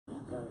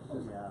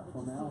Yeah,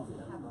 formality.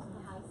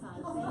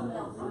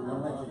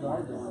 Don't let your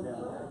guard down.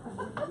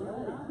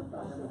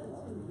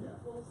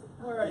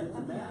 All right.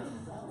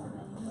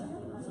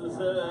 So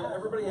does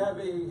everybody have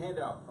a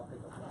handout?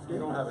 You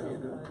don't have a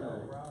handout.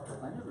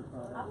 I never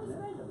thought I was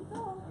ready to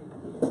go.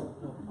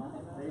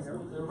 Does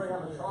everybody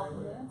have a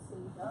chocolate?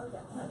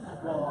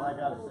 Well, I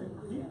gotta say,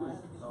 he was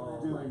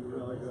doing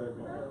really good.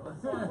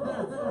 I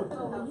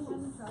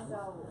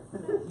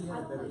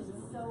played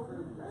so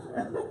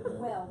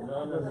well. No.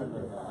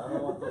 I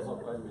don't want those up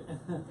by me.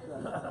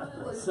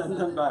 Send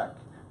them back.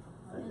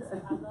 I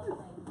love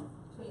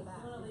playing back.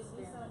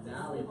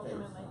 Now he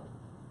takes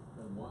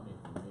doesn't want me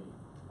from me.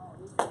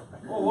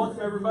 Well,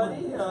 welcome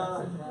everybody.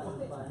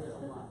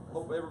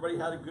 Hope everybody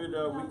had a good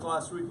week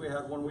last week. We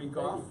had 1 week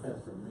off.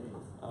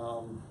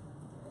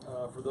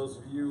 For those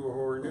of you who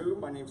are new,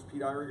 my name is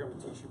Ihrig. I'm a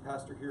teaching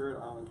pastor here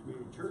at Island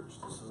Community Church.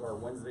 This is our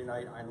Wednesday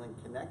night Island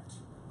Connect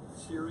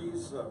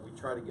series. We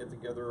try to get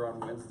together on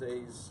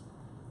Wednesdays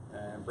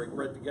and break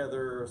bread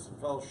together, some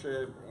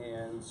fellowship,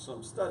 and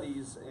some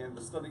studies. And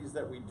the studies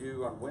that we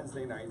do on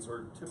Wednesday nights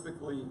are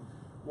typically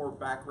more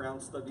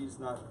background studies,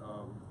 not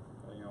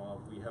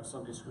we have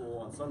Sunday school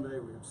on Sunday,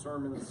 we have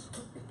sermons,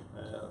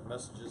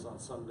 messages on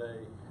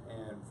Sunday,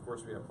 and of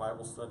course we have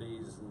Bible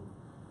studies,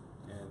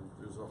 and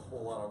there's a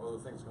whole lot of other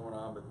things going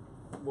on. But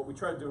what we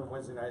try to do on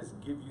Wednesday night is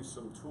give you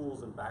some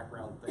tools and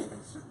background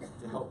things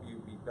to help you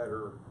be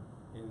better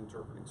in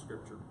interpreting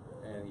Scripture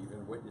and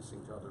even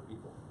witnessing to other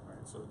people. All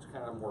right, so it's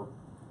kind of more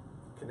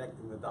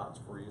connecting the dots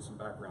for you, some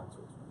background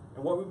tools.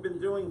 And what we've been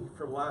doing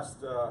for the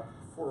last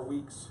 4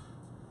 weeks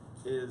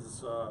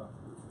is the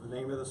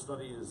name of the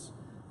study is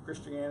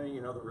Christianity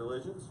and Other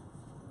Religions.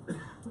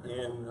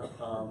 And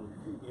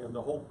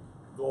the whole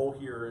goal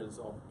here is,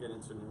 I'll get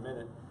into in a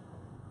minute,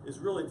 is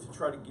really to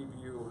try to give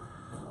you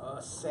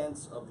a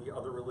sense of the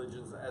other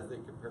religions as they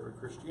compare to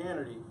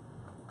Christianity,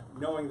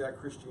 knowing that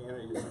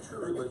Christianity is a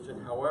true religion.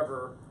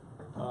 However,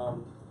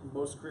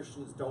 most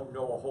Christians don't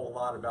know a whole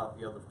lot about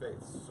the other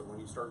faiths. So when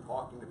you start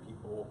talking to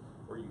people,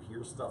 or you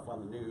hear stuff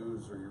on the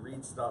news, or you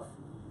read stuff,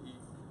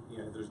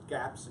 there's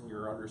gaps in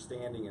your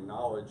understanding and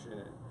knowledge, and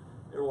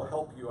it will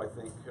help you, I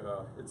think.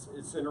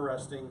 It's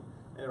interesting,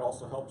 and it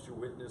also helps you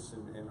witness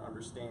and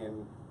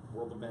understand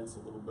world events a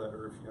little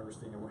better if you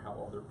understand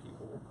how other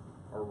people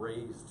are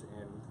raised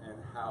and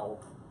how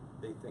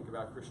they think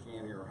about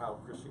Christianity, or how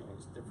Christianity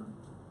is different.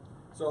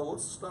 So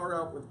let's start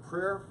out with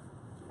prayer.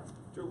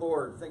 Dear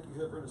Lord, thank you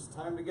for this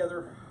time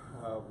together.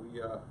 We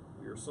are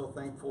so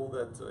thankful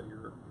that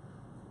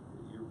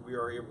we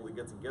are able to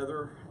get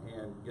together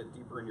and get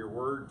deeper in your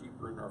word,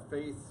 deeper in our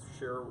faith,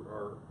 share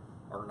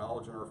our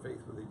knowledge and our faith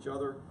with each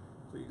other.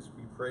 Please,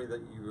 we pray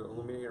that you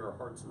illuminate our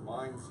hearts and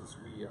minds as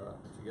we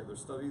together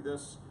study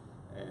this,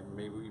 and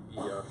may we be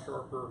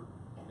sharper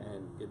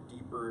and get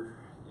deeper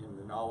in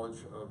the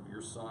knowledge of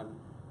your Son,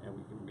 and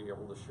we can be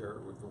able to share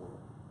it with the world.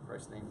 In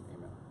Christ's name,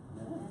 amen.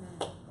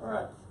 All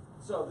right,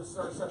 so this is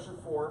our session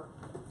 4.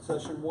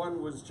 Session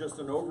 1 was just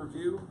an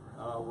overview.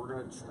 We're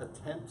going to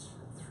attempt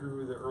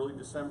through the early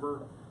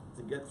December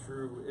to get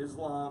through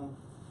Islam,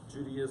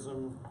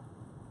 Judaism,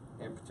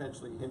 and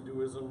potentially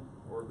Hinduism,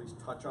 or at least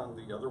touch on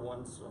the other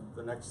ones. So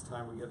the next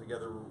time we get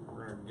together,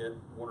 we're going to get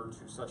 1 or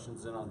 2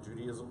 sessions in on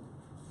Judaism.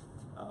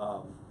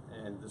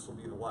 And this will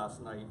be the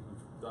last night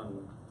we've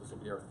done. This will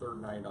be our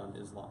 3rd night on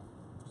Islam.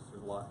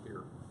 There's a lot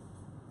here.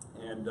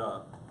 And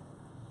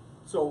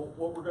so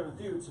what we're going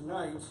to do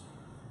tonight,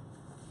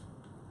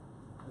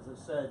 as I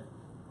said,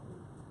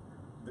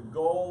 the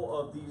goal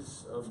of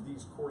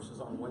these courses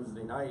on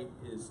Wednesday night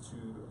is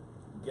to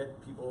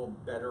get people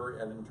better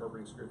at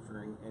interpreting Scripture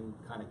and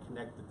kind of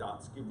connect the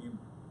dots, give you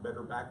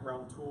better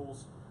background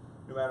tools.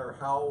 No matter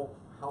how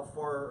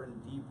far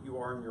and deep you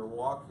are in your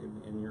walk,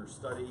 in your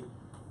study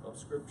of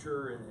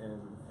Scripture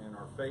and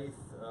our faith,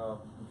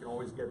 we can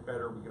always get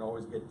better, we can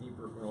always get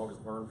deeper, we can always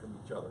learn from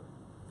each other.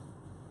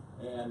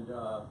 And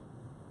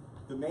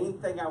the main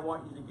thing I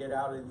want you to get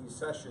out of these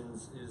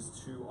sessions is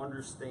to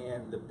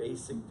understand the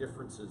basic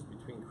differences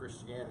between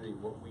Christianity,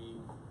 what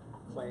we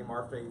claim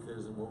our faith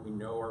is and what we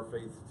know our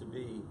faith to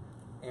be,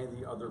 and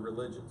the other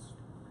religions.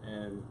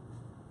 And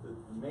the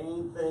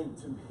main thing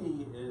to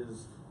me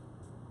is,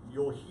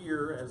 you'll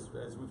hear, as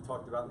we've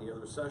talked about in the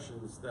other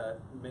sessions, that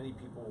many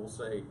people will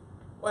say,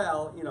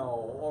 well,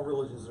 all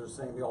religions are the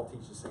same, they all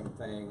teach the same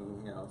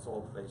thing, it's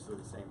all basically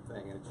the same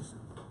thing, and it just,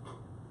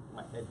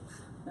 my head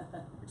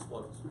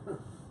explodes.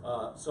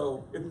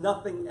 So if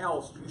nothing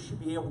else, you should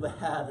be able to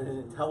have an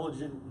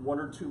intelligent 1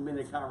 or 2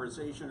 minute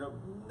conversation of,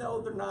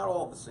 no, they're not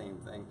all the same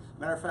thing.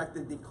 Matter of fact,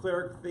 they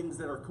declare things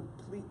that are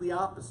completely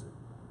opposite.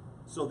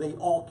 So they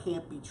all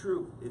can't be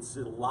true. It's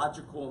a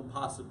logical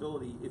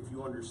impossibility if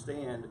you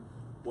understand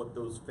what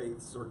those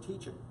faiths are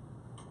teaching.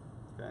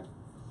 Okay?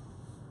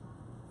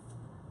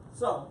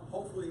 So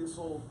hopefully this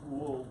will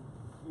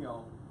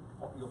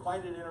you'll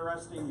find it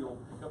interesting. You'll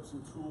pick up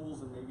some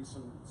tools and maybe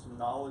some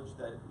knowledge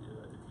that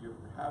if you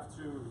have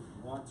to, if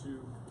you want to,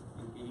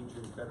 engage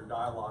in better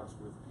dialogues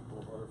with people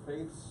of other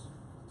faiths,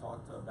 talk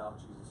about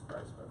Jesus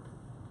Christ better.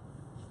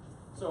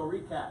 So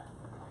recap.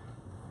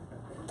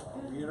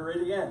 I'll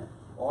reiterate again.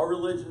 All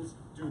religions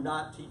do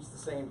not teach the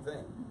same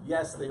thing.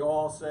 Yes, they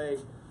all say,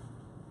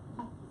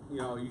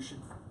 you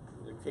should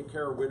take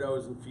care of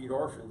widows and feed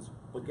orphans.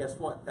 But guess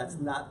what? That's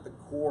not the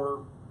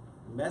core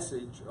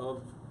message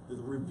of the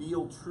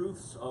revealed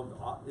truths of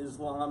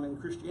Islam and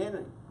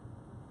Christianity.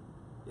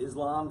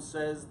 Islam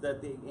says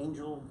that the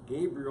angel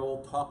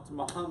Gabriel talked to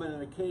Muhammad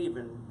in a cave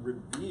and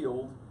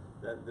revealed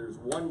that there's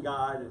one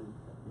God and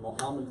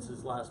Muhammad's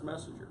his last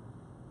messenger.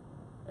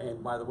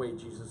 And by the way,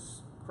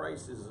 Jesus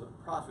Christ is a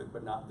prophet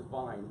but not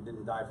divine,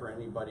 didn't die for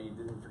anybody,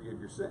 didn't forgive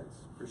your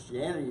sins.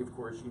 Christianity, of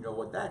course, you know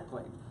what that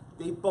claims.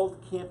 They both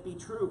can't be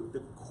true.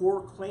 The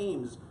core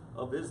claims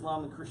of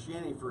Islam and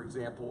Christianity, for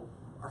example,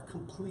 are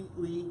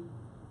completely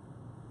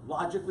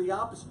logically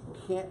opposite.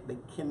 They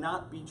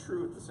cannot be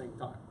true at the same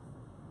time.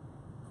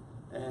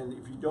 And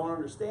if you don't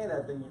understand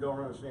that, then you don't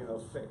understand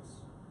those faiths.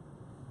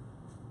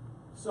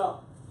 So,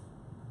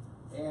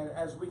 and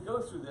as we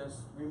go through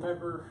this,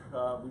 remember,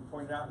 we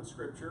pointed out in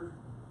Scripture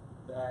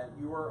that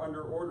you are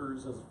under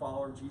orders as a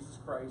follower of Jesus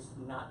Christ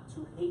not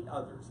to hate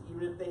others,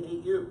 even if they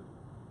hate you.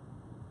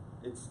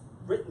 It's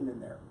written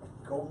in there.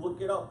 Go look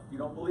it up if you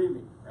don't believe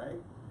me,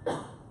 right?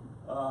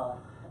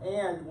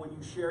 And when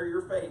you share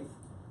your faith,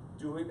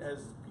 do it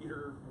as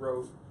Peter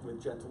wrote,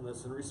 with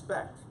gentleness and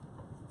respect.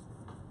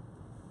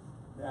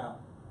 Now,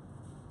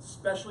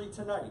 especially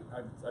tonight,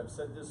 I've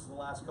said this the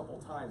last couple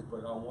of times,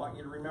 but I want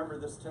you to remember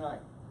this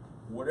tonight.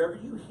 Whatever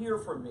you hear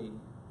from me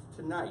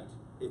tonight,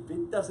 if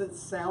it doesn't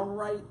sound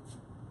right,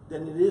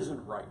 then it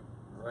isn't right,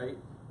 right?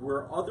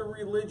 Where other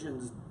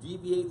religions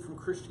deviate from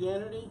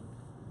Christianity,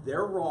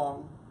 they're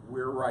wrong,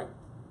 we're right.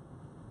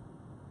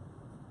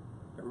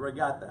 Everybody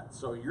got that?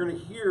 So you're going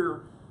to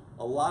hear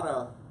a lot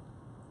of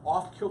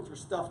off-kilter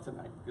stuff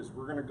tonight because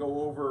we're going to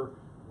go over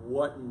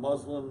what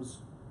Muslims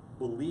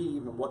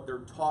believe and what they're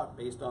taught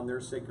based on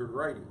their sacred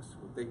writings,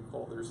 what they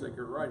call their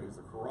sacred writings,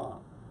 the Quran.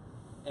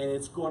 And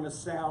it's going to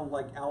sound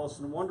like Alice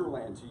in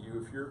Wonderland to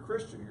you if you're a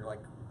Christian. You're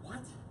like,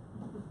 what?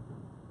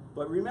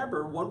 But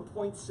remember,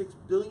 1.6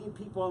 billion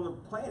people on the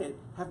planet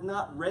have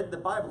not read the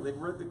Bible. They've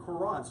read the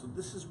Quran. So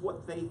this is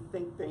what they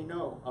think they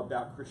know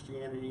about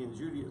Christianity and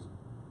Judaism.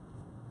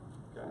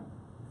 Okay?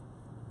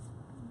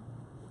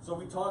 So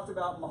we talked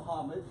about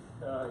Muhammad.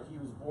 He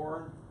was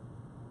born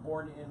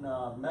in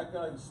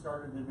Mecca. He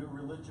started a new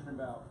religion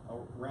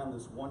around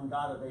this one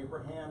God of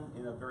Abraham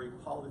in a very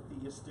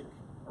polytheistic,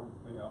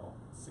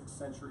 6th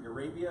century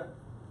Arabia.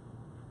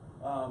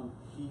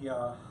 He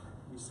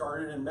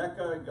started in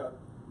Mecca, got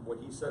what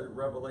he said,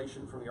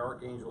 revelation from the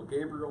archangel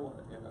Gabriel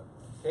in a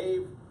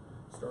cave,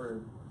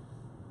 started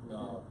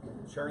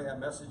sharing that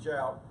message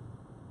out.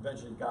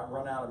 Eventually got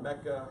run out of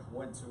Mecca,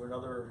 went to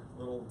another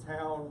little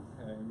town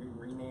and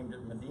renamed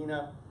it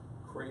Medina,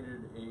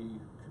 created a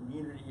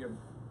community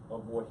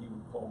of what he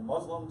would call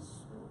Muslims,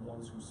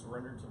 ones who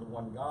surrendered to the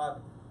one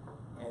God,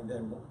 and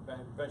then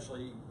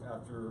eventually,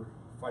 after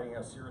fighting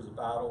a series of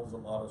battles, a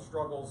lot of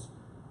struggles,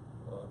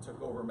 took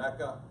over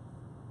Mecca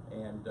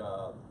and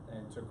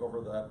took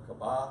over that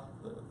Kaaba,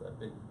 that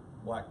big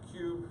black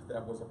cube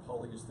that was a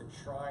polytheistic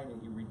shrine,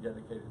 and he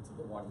rededicated it to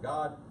the one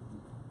God,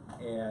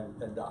 and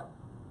then died.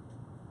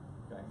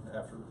 Okay,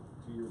 after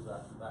 2 years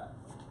after that.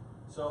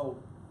 So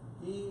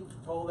he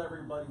told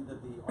everybody that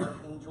the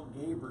archangel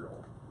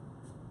Gabriel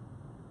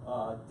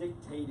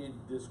dictated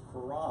this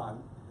Quran,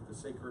 the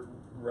sacred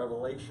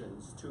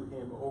revelations, to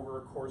him over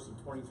a course of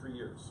 23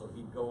 years. So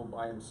he'd go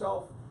by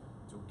himself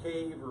to a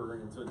cave or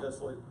into a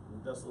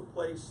desolate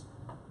place,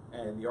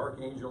 and the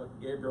archangel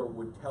Gabriel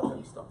would tell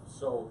him stuff.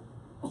 So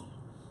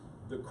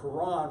the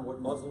Quran,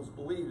 what Muslims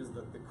believe is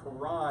that the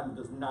Quran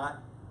does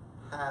not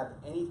have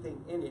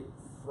anything in it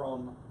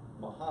from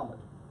Muhammad.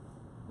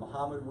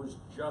 Muhammad was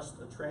just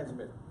a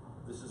transmitter.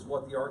 This is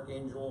what the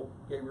archangel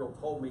Gabriel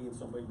told me, and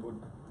somebody would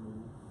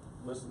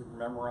listen,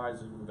 memorize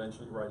it, and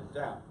eventually write it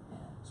down.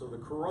 So the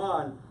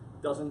Quran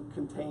doesn't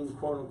contain,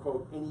 quote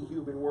unquote, any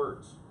human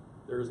words.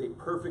 There is a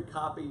perfect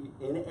copy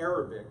in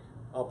Arabic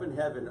up in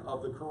heaven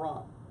of the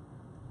Quran.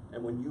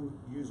 And when you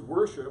use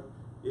worship,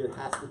 it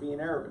has to be in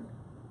Arabic.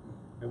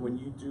 And when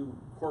you do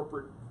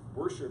corporate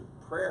worship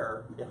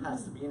prayer, it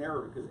has to be in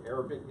Arabic, because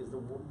Arabic is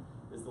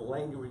the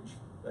language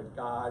that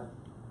God,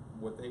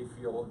 what they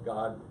feel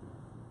God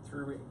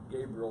through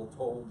Gabriel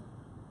told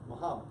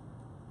Muhammad.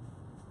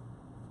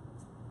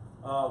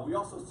 We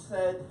also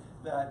said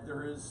that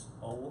there is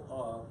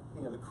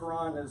the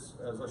Quran is,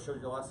 as I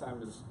showed you last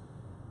time, is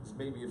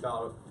maybe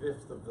about a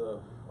fifth of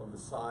the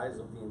size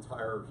of the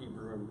entire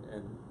Hebrew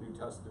and New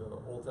Testament,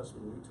 Old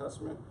Testament, New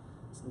Testament.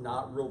 It's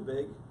not real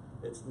big.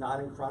 It's not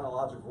in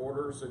chronological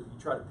order, so if you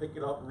try to pick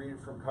it up and read it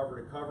from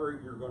cover to cover,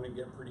 you're going to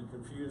get pretty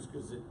confused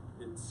because it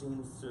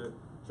seems to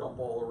jump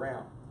all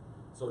around.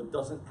 So it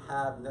doesn't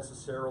have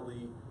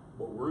necessarily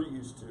what we're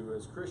used to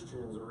as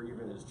Christians or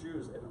even as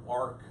Jews, an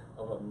arc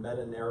of a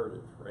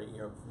meta-narrative, right?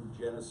 From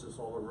Genesis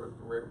all the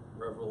way to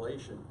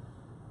Revelation.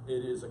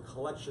 It is a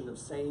collection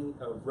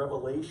of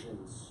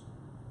revelations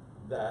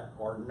that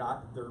are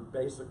not, they're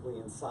basically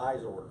in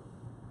size order,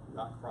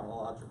 not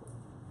chronological.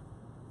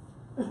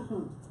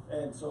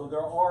 And so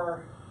there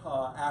are,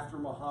 after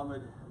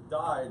Muhammad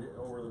died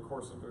over the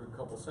course of a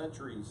couple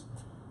centuries,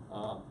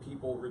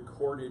 people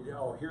recorded,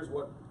 oh, here's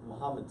what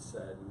Muhammad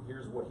said, and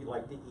here's what he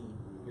liked to eat,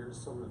 and here's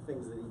some of the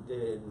things that he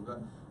did,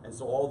 and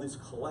so all this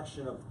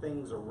collection of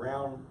things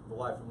around the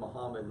life of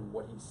Muhammad and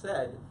what he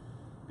said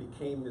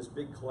became this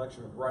big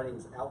collection of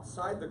writings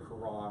outside the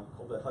Quran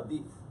called the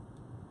Hadith.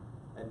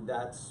 And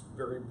that's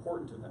very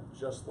important to them.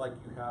 Just like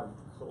you have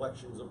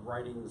collections of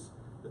writings,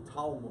 the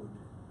Talmud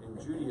in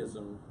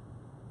Judaism,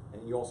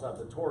 and you also have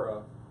the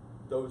Torah,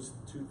 those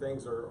two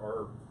things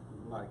are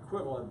not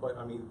equivalent, but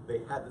I mean, they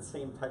had the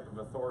same type of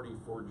authority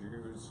for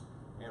Jews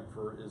and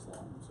for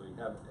Islam. So you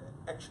have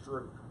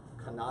extra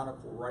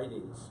canonical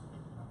writings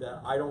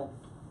that I don't,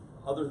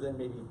 other than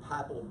maybe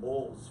papal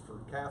bulls for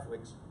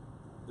Catholics,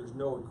 there's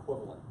no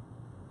equivalent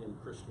in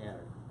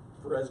Christianity.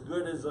 For as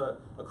good as a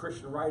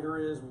Christian writer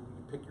is, you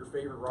pick your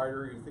favorite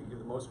writer, you think you're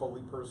the most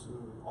holy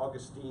person,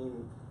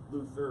 Augustine,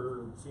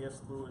 Luther,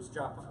 C.S. Lewis,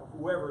 John,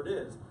 whoever it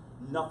is,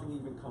 nothing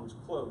even comes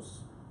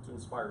close to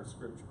inspired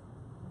scripture,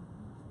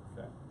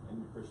 okay,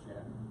 in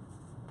Christianity.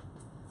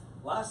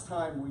 Last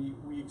time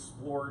we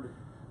explored,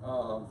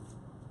 all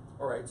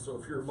right, so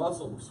if you're a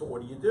Muslim, so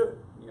what do?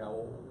 You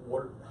know,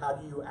 how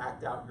do you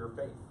act out your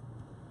faith?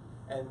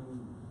 And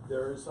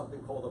there is something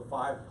called the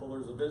 5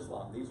 pillars of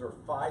Islam. These are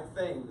 5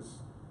 things,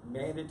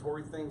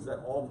 mandatory things that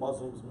all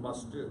Muslims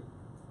must do.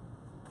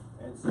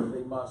 And so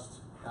they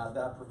must have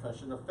that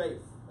profession of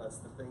faith. That's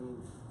the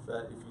thing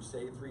that if you say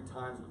it 3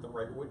 times with the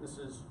right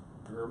witnesses,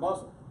 you're a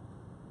Muslim.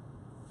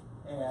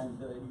 And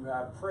you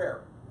have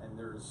prayer, and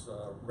there's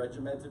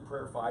regimented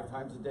prayer 5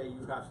 times a day.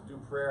 You have to do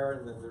prayer,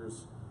 and then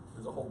there's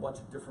a whole bunch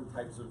of different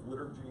types of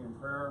liturgy and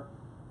prayer.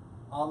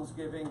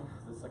 Almsgiving,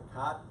 the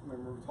zakat,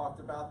 remember we talked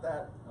about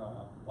that?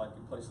 Like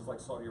in places like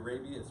Saudi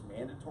Arabia, it's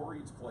mandatory,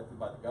 it's collected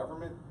by the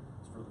government,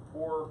 it's for the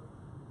poor.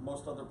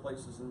 Most other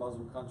places in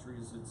Muslim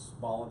countries, it's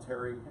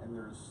voluntary, and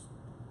there's,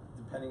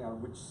 depending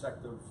on which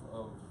sect of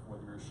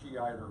whether you're a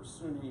Shiite or a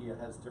Sunni, it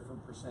has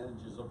different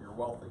percentages of your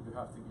wealth that you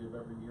have to give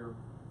every year.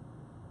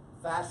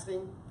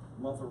 Fasting,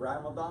 month of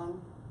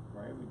Ramadan,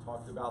 right? We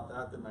talked about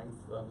that. The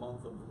 9th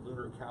month of the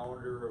lunar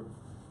calendar of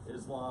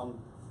Islam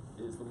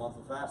is the month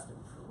of fasting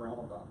for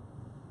Ramadan.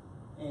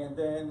 And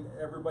then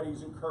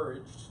everybody's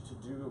encouraged to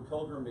do a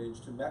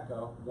pilgrimage to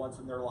Mecca once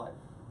in their life,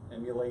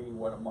 emulating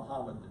what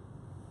Muhammad did.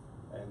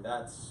 And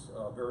that's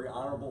a very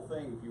honorable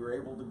thing. If you're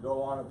able to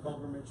go on a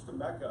pilgrimage to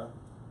Mecca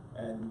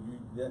and you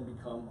then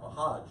become a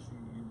Hajj,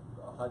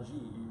 a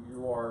Haji,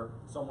 you are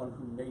someone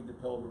who made the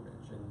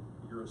pilgrimage and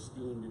you're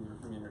esteemed in your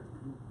community.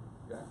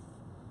 Okay?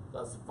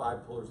 That's the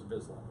 5 pillars of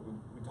Islam.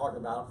 We talked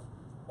about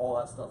all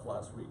that stuff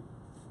last week.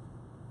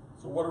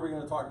 So what are we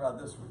going to talk about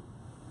this week?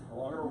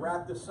 Well, I'm going to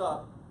wrap this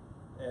up,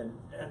 and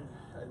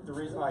the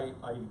reason I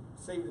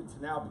saved it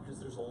to now because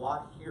there's a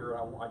lot here.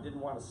 I didn't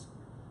want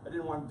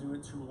to do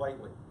it too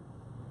lightly.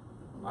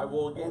 I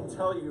will again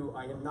tell you,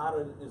 I am not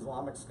an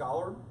Islamic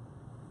scholar.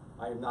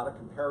 I am not a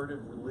comparative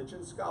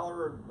religion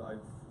scholar.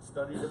 I've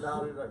studied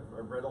about it.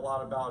 I've read a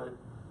lot about it.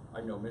 I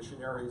know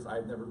missionaries.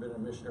 I've never been a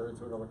missionary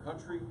to another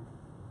country.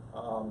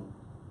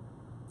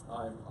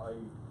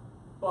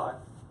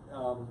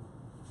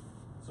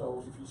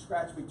 So if you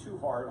scratch me too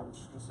hard, I'm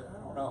just going to say, I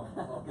don't know.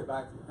 I'll get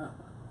back to you.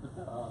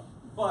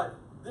 But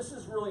this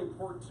is really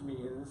important to me,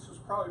 and this was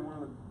probably one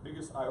of the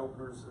biggest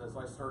eye-openers as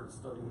I started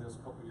studying this a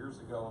couple years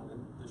ago, and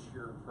then this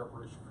year in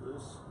preparation for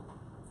this,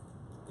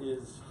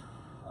 is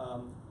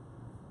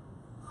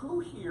who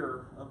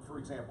here, for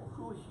example,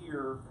 who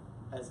here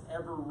has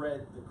ever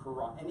read the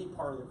Quran, any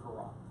part of the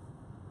Quran?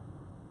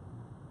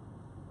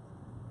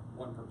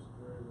 One person.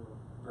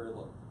 Very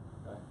little.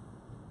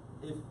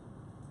 Okay.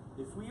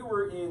 If we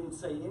were in,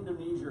 say,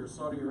 Indonesia or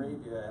Saudi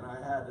Arabia, and I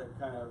had a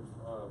kind of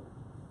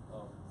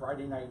a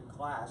Friday night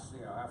class,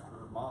 you know,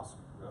 after mosque,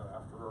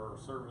 after our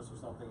service or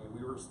something, and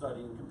we were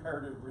studying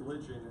comparative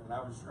religion, and I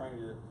was trying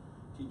to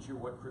teach you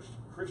what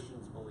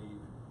Christians believe.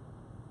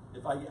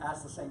 If I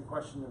asked the same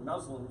question to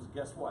Muslims,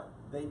 guess what?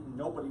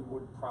 Nobody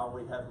would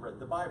probably have read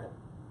the Bible.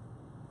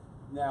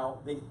 Now,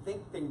 they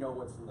think they know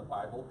what's in the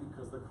Bible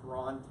because the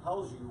Quran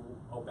tells you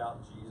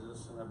about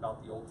Jesus and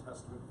about the Old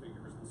Testament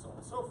figures and so on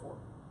and so forth.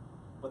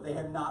 But they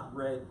have not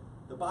read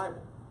the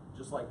Bible,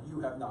 just like you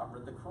have not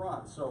read the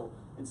Quran. So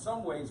in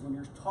some ways, when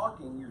you're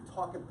talking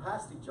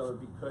past each other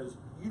because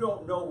you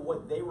don't know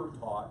what they were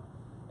taught,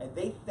 and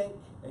they think,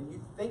 and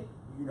you think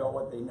you know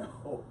what they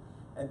know,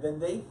 and then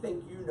they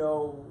think you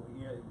know,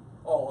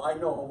 oh, I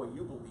know what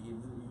you believe.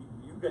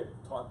 You get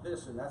taught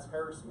this, and that's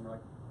heresy. And you're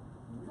like,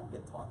 you don't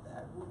get taught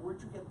that. Where'd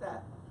you get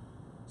that?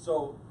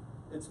 So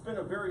it's been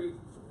you're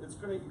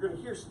going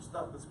to hear some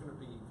stuff that's going to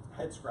be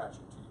head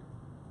scratching to you.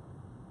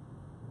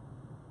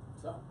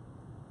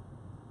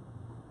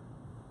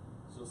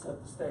 So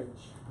set the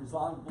stage.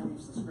 Islam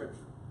believes the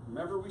scripture.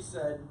 Remember we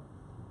said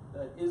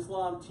that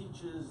Islam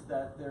teaches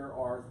that there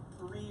are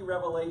 3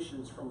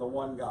 revelations from the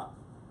one God.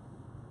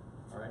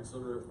 All right, so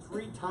there are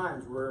 3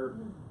 times where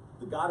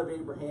the God of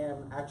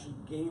Abraham actually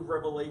gave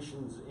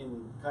revelations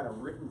in kind of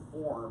written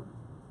form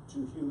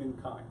to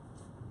humankind.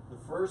 The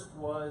first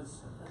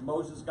was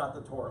Moses got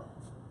the Torah.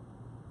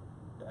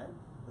 Okay?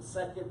 The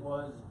second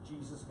was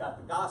Jesus got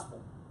the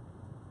gospel.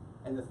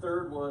 And the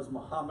third was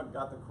Muhammad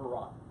got the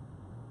Quran.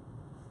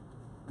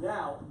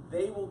 Now,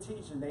 they will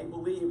teach and they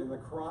believe, and the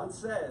Quran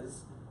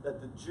says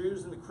that the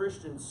Jews and the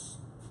Christians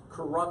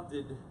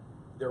corrupted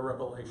their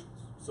revelations.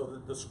 So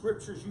that the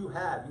scriptures you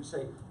have, you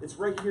say, it's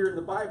right here in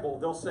the Bible,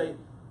 they'll say,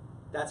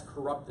 that's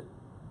corrupted.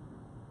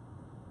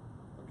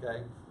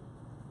 Okay?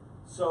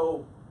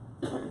 So,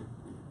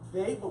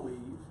 they believe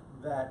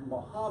that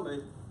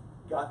Muhammad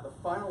got the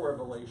final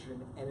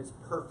revelation and it's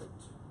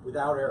perfect,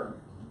 without error.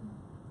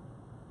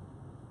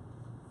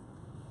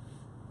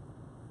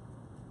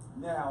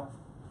 Now,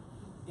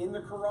 in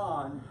the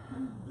Quran,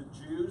 the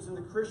Jews and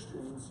the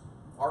Christians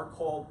are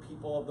called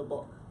people of the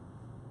book.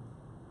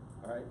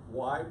 All right?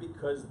 Why?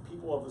 Because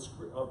people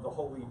of the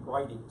holy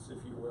writings,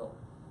 if you will.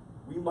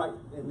 We might,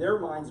 in their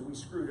minds, we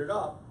screwed it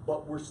up,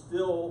 but we're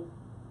still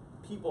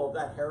people of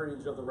that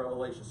heritage of the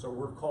revelation. So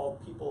we're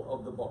called people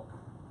of the book.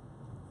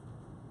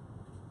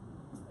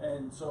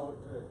 And so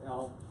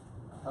I'll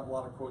have a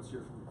lot of quotes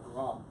here from the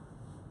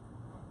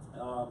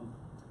Quran.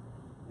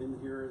 In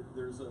here,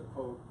 there's a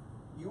quote: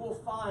 "You will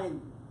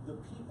find the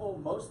people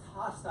most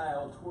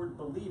hostile toward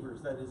believers,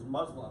 that is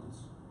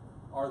Muslims,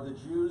 are the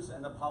Jews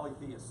and the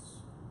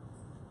polytheists.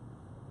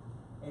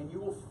 And you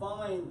will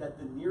find that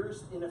the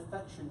nearest in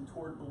affection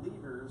toward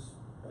believers,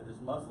 that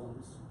is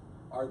Muslims,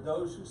 are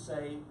those who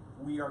say,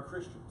 we are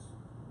Christians.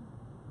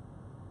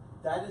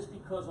 That is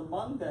because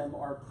among them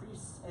are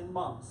priests and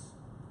monks,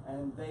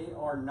 and they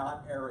are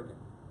not arrogant."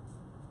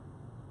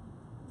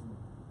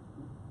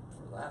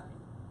 What does that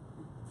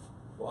mean?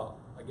 Well,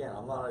 again,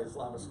 I'm not an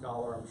Islamic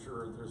scholar. I'm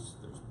sure there's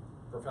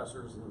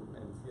professors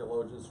and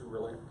theologians who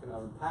really can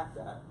unpack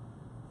that.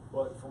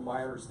 But from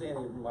my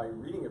understanding, from my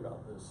reading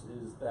about this,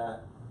 is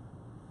that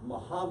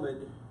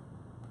Muhammad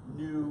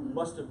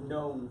must have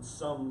known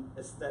some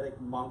aesthetic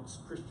monks,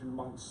 Christian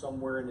monks,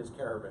 somewhere in his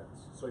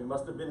caravans. So he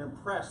must have been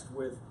impressed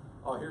with,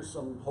 oh, here's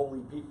some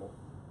holy people.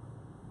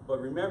 But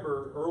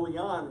remember, early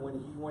on,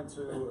 when he went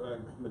to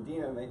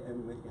Medina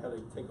and they had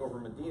to take over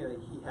Medina,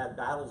 he had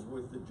battles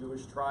with the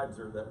Jewish tribes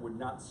there that would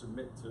not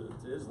submit to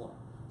Islam.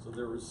 So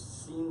there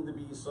seemed to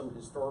be some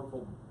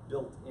historical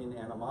built-in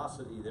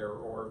animosity there,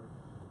 or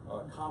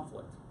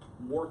conflict,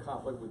 more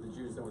conflict with the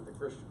Jews than with the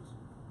Christians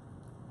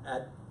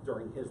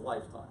during his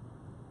lifetime,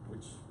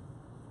 which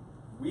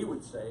we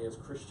would say as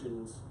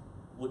Christians,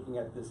 looking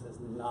at this as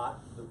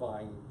not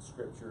divine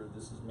scripture,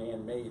 this is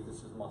man-made, this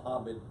is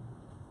Muhammad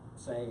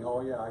saying,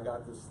 oh yeah, I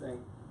got this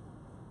thing.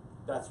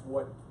 That's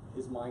what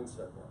his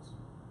mindset was.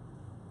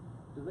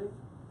 Do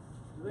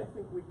they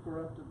think we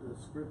corrupted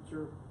the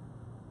scripture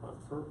on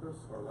purpose,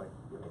 or like,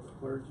 the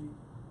clergy?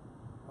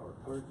 Our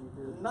clergy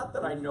did? Not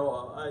that I know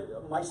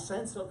of. My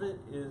sense of it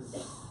is,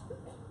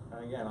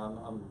 and again,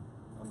 I'm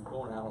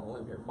going out on a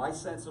limb here. My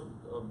sense of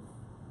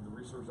the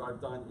research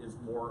I've done is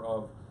more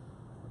of,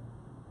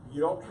 you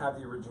don't have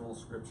the original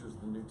scriptures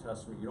of the New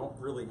Testament. You don't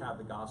really have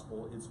the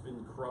gospel. It's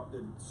been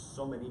corrupted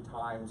so many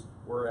times,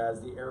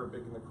 whereas the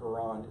Arabic in the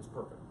Quran is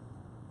perfect.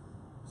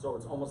 So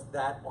it's almost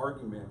that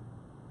argument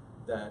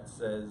that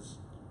says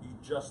you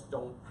just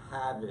don't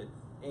have it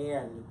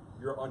and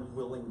you're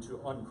unwilling to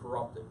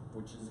uncorrupt it,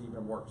 which is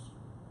even worse.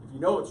 If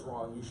you know it's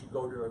wrong, you should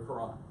go to the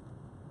Quran.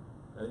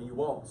 And you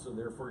won't, so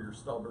therefore you're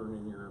stubborn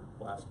and you're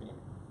blaspheming,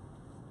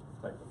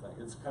 type of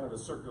thing. It's kind of a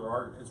circular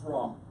argument. It's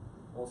wrong.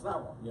 Well, it's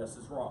not wrong. Yes,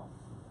 it's wrong.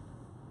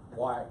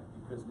 Why?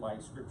 Because my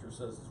scripture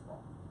says it's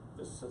wrong.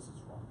 This says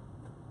it's wrong.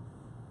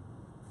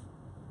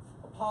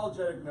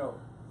 Apologetic note.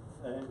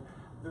 And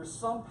there's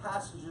some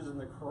passages in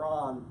the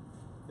Quran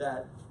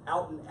that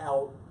out and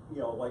out,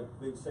 like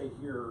they say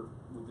here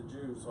with the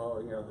Jews, oh,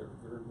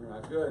 they're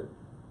not good,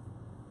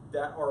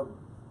 that are,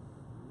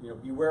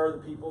 beware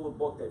of the people of the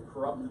book, they've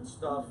corrupted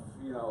stuff,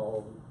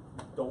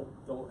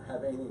 don't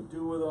have anything to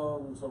do with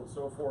them, so on and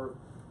so forth.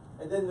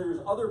 And then there's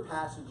other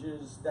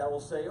passages that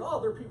will say, oh,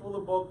 they're people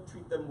of the book,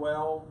 treat them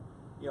well,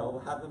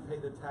 have them pay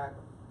the tax.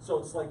 So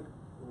it's like,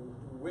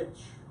 which,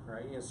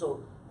 right?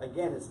 So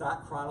again, it's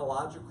not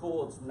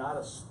chronological, it's not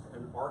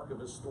an arc of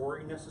a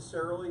story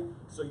necessarily.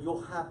 So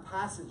you'll have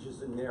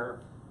passages in there,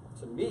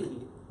 to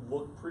me,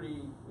 look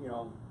pretty,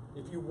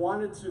 if you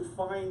wanted to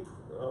find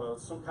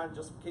some kind of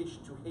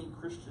justification to hate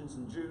Christians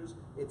and Jews,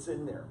 it's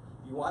in there.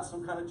 If you want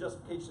some kind of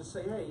justification to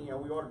say, hey,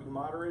 we ought to be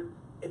moderate,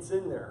 it's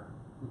in there.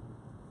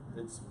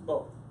 It's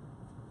both.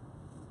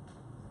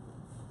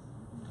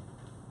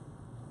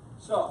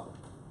 So,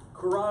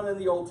 Quran and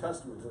the Old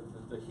Testament,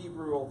 the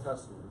Hebrew Old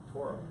Testament, the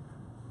Torah.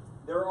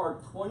 There are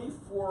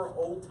 24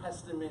 Old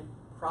Testament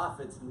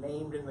prophets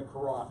named in the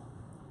Quran.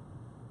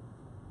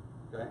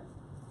 Okay?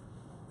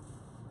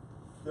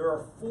 There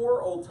are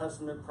 4 Old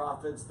Testament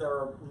prophets that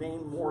are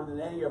named more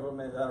than any of them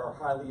and that are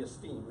highly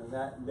esteemed, and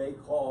that they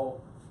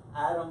call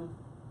Adam,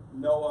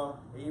 Noah,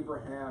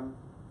 Abraham,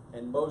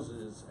 and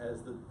Moses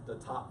as the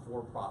top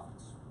 4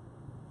 prophets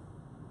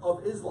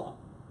of Islam,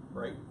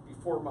 right,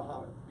 before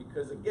Muhammad.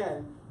 Because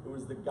again, it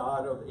was the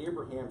God of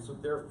Abraham, so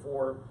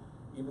therefore,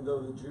 even though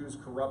the Jews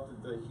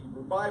corrupted the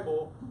Hebrew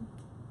Bible,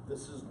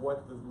 this is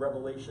what the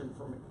revelation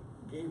from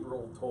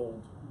Gabriel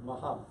told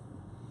Muhammad.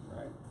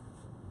 right?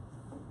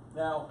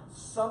 Now,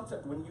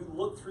 when you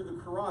look through the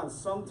Quran,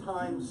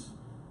 sometimes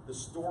the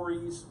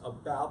stories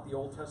about the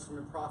Old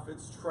Testament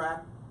prophets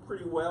track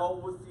pretty well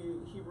with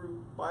the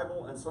Hebrew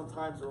Bible, and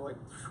sometimes they're like,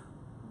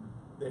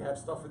 they have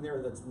stuff in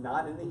there that's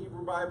not in the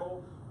Hebrew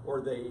Bible,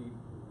 or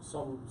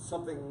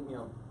something,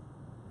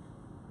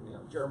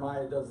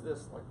 Jeremiah does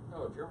this. Like,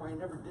 no, Jeremiah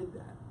never did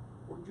that.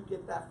 Where'd you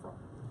get that from?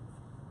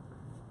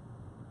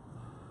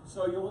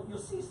 So you'll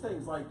see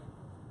things like,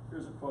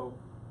 here's a quote,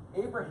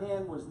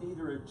 Abraham was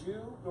neither a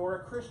Jew nor a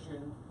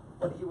Christian,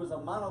 but he was a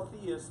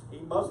monotheist,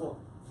 a Muslim.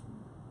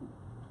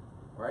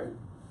 Right?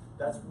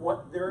 That's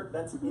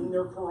in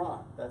their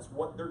Quran. That's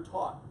what they're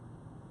taught.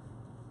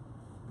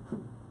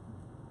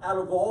 Out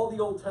of all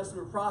the Old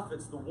Testament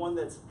prophets, the one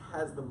that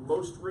has the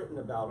most written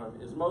about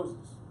him is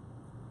Moses.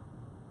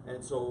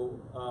 And so,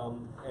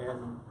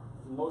 and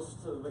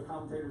most of the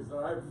commentators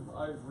that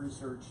I've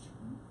researched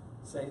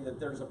say that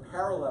there's a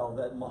parallel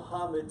that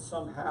Muhammad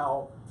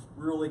somehow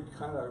really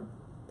kind of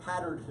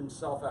patterned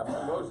himself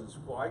after Moses.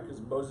 Why? Because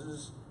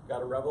Moses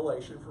got a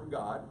revelation from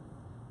God,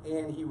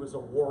 and he was a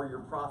warrior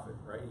prophet,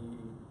 right? He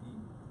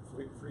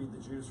freed the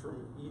Jews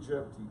from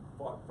Egypt. He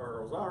fought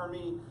Pharaoh's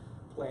army,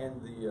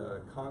 planned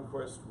the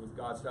conquest with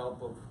God's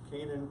help of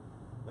Canaan,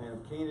 land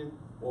of Canaan.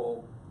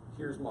 Well,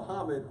 here's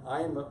Muhammad.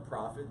 I am a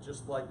prophet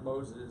just like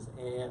Moses,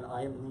 and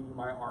I am leading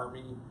my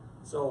army.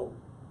 So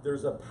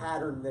there's a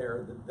pattern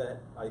there that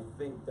I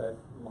think that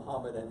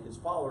Muhammad and his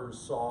followers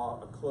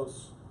saw a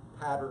close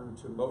pattern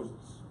to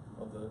Moses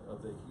of the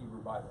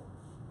Hebrew Bible.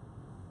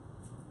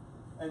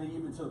 And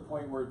even to the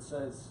point where it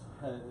says,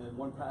 in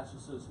one passage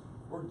says,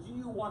 or do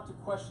you want to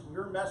question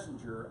your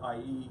messenger,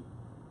 i.e.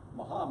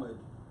 Muhammad,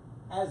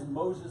 as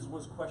Moses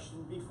was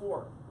questioned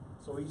before?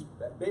 So he's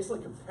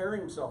basically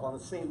comparing himself on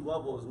the same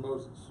level as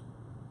Moses.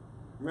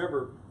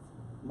 Remember,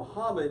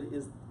 Muhammad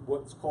is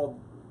what's called,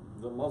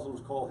 the Muslims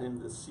call him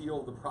the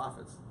seal of the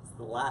prophets. It's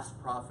the last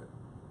prophet.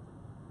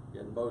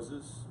 Again,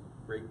 Moses,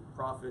 great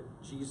prophet.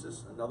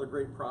 Jesus, another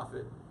great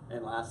prophet.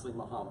 And lastly,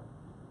 Muhammad,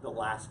 the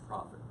last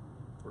prophet.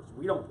 Of course,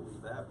 we don't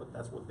believe that, but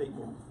that's what they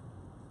believe.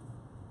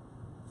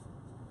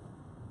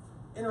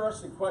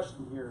 Interesting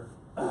question here.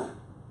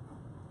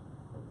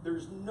 There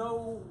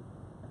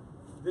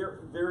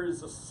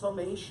is a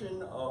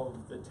summation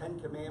of the Ten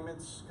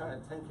Commandments, kind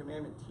of Ten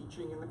Commandment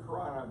teaching in the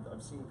Quran.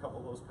 I've seen a couple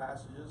of those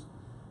passages,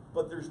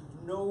 but there's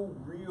no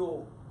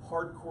real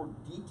hardcore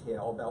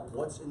detail about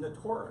what's in the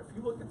Torah. If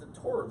you look at the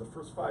Torah, the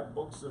first 5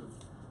 books of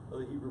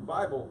the Hebrew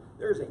Bible,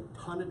 there's a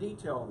ton of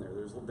detail in there.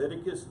 There's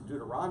Leviticus and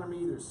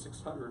Deuteronomy, there's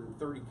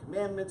 630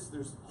 commandments,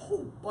 there's a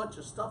whole bunch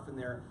of stuff in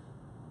there.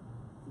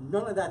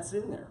 None of that's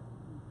in there.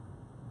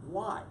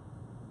 Why?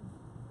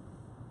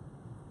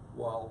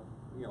 Well,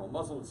 a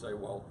Muslim would say,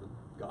 well,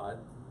 God,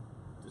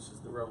 this is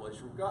the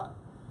revelation of God.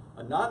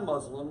 A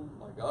non-Muslim,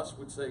 like us,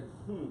 would say,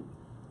 do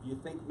you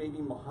think maybe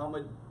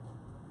Muhammad,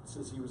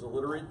 since he was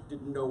illiterate,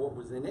 didn't know what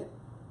was in it?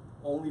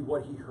 Only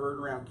what he heard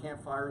around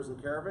campfires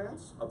and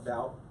caravans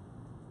about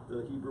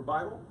the Hebrew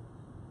Bible?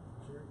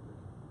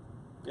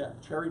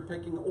 Cherry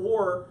picking,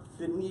 or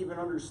didn't even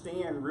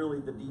understand really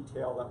the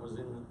detail that was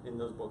in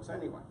those books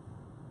anyway.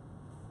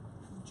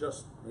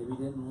 Just maybe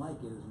didn't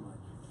like it as much.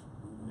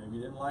 Maybe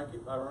didn't like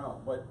it. I don't know,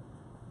 but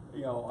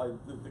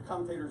the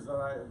commentators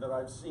that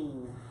I've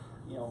seen,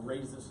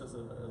 raise this as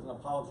an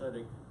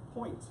apologetic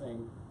point,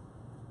 saying,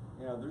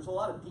 there's a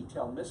lot of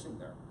detail missing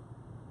there.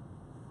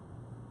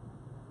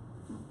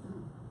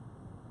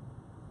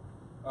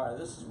 All right,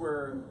 this is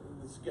where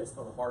this gets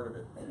to the heart of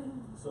it.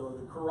 So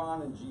the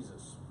Quran and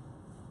Jesus.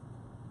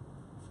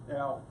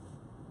 Now,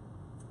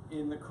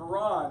 in the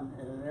Quran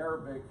and in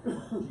Arabic,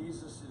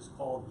 Jesus is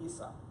called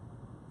Isa.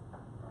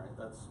 All right,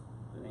 that's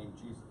the name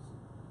Jesus.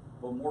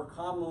 But more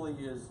commonly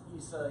is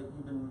Isa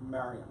ibn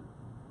Maryam,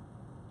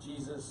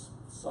 Jesus,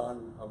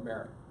 son of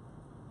Mary.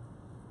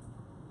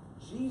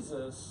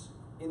 Jesus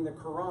in the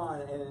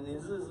Quran and in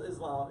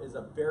Islam is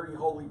a very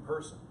holy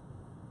person.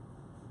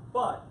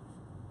 But,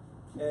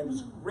 and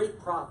was a great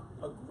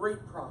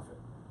prophet,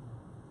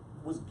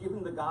 was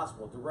given the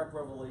gospel, direct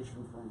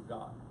revelation from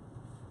God.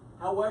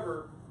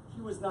 However,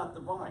 he was not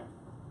divine.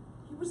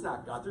 He was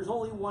not God. There's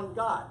only one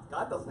God.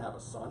 God doesn't have a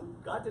son.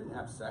 God didn't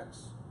have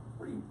sex.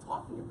 What are you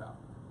talking about?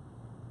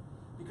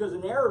 Because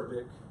in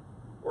Arabic,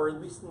 or at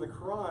least in the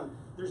Quran,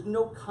 there's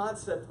no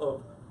concept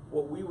of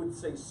what we would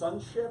say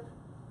sonship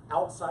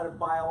outside of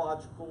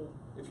biological.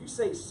 If you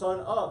say son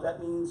of,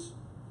 that means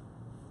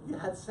you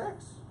had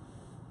sex.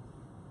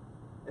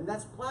 And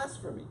that's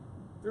blasphemy.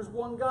 There's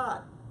one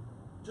God.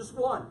 Just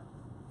one.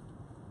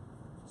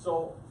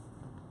 So,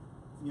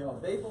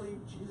 they believe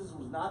Jesus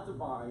was not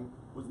divine,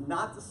 was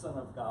not the Son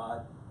of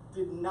God,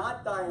 did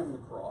not die on the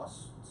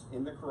cross,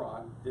 in the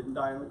Quran, didn't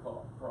die on the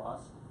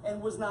cross,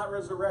 and was not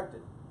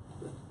resurrected.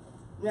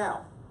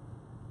 Now,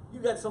 you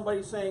got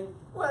somebody saying,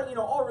 well,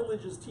 all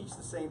religions teach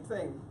the same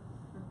thing.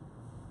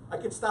 I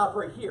could stop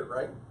right here,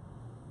 right?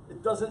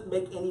 It doesn't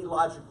make any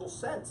logical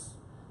sense.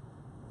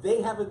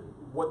 They have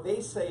what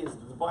they say is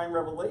the divine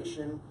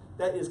revelation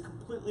that is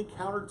completely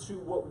counter to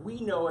what we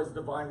know as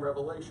divine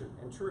revelation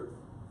and truth.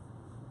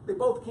 They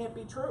both can't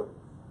be true.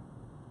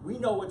 We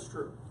know it's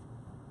true.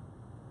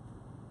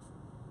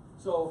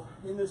 So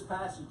in this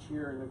passage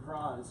here in the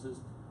Quran, it says,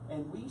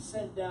 "And we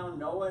sent down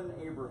Noah and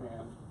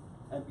Abraham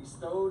and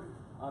bestowed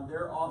on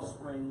their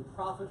offspring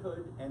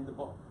prophethood and the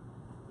book,"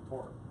 the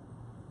Torah.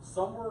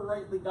 "Some were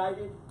rightly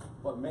guided,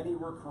 but many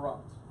were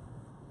corrupt.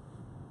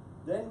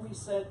 Then we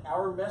sent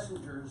our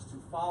messengers to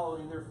follow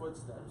in their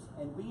footsteps,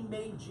 and we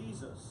made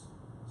Jesus,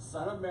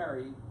 son of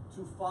Mary,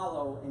 to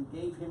follow and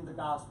gave him the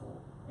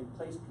gospel and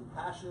placed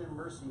compassion and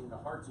mercy in the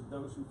hearts of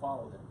those who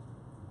followed him."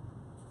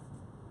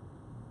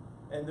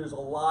 And there's a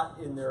lot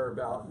in there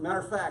about, matter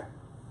of fact,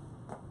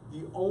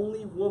 the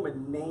only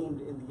woman named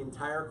in the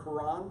entire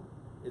Quran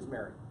is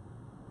Mary.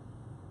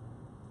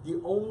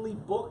 The only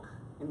book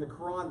in the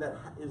Quran that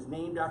is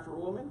named after a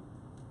woman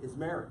is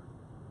Mary,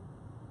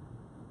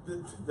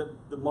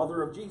 the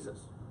mother of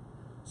Jesus.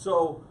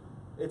 So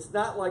it's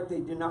not like they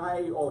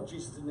deny, oh,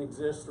 Jesus didn't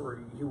exist or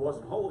he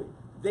wasn't holy.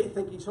 They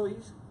think he's holy.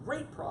 He's a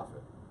great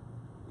prophet.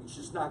 He's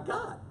just not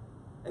God.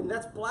 And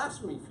that's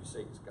blasphemy if you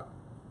say he's God.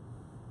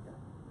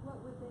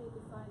 What would they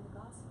define the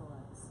gospel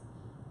as?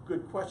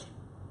 Good question.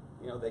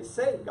 You know, they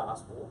say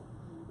gospel.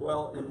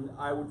 Well, and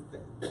I would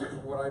think,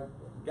 what I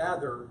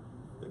gather,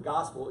 the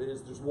gospel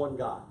is there's one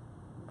God.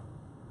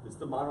 It's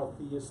the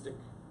monotheistic,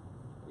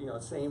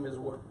 same as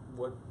what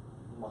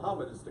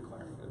Muhammad is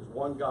declaring. There's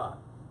one God,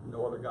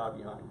 no other God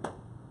behind him.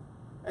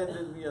 And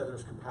then,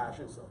 there's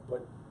compassion and stuff.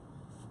 But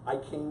I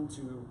came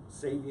to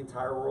save the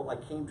entire world. I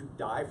came to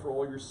die for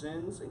all your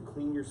sins and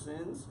clean your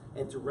sins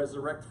and to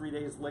resurrect 3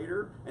 days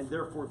later. And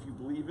therefore, if you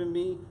believe in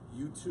me,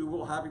 you too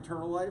will have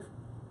eternal life.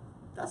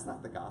 That's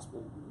not the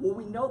gospel. Well,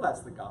 we know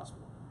that's the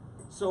gospel.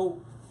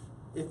 So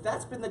if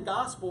that's been the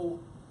gospel,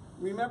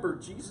 remember,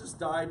 Jesus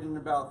died in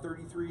about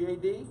 33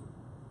 AD.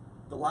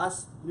 The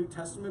last New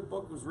Testament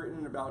book was written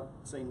in about,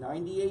 say,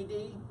 90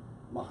 AD.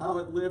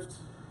 Muhammad lived,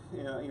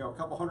 a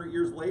couple hundred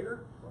years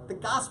later. The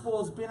gospel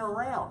has been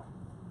around.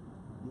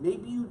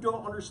 Maybe you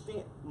don't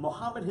understand.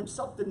 Muhammad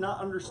himself did not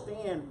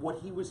understand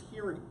what he was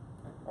hearing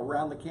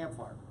around the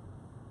campfire.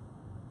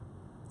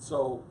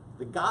 So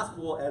the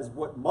gospel, as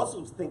what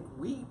Muslims think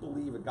we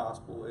believe a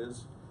gospel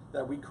is,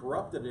 that we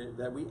corrupted it,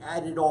 that we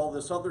added all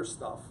this other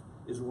stuff,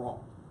 is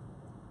wrong.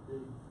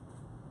 Do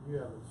you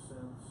have a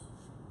sense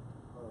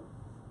of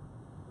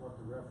what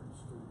the reference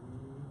to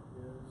we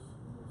is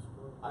in this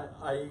book?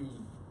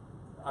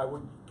 I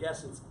would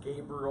guess it's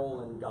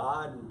Gabriel and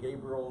God and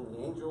Gabriel and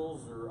the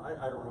angels, or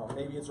I don't know.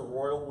 Maybe it's a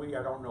royal we.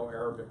 I don't know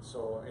Arabic.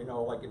 So,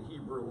 like in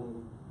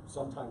Hebrew,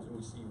 sometimes when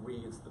we see we,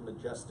 it's the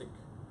majestic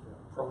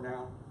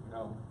pronoun,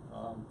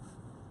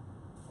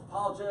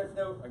 Apologetic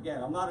note,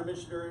 again, I'm not a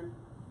missionary,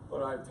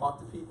 but I've talked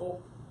to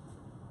people.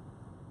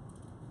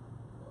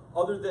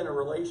 Other than a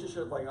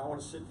relationship, like I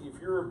want to sit,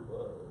 if you're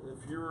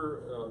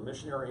a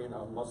missionary in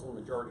a Muslim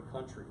majority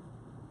country,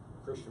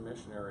 Christian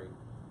missionary,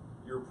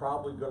 you're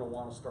probably going to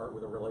want to start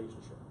with a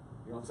relationship.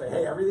 You don't say,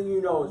 hey, everything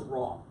you know is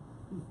wrong.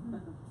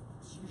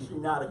 It's usually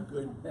not a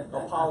good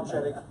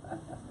apologetic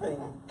thing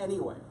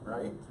anyway,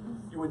 right?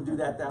 You wouldn't do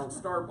that down at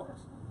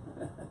Starbucks.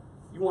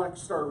 You want to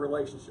start a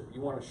relationship.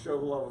 You want to show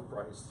the love of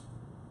Christ.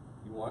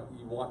 You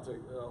want to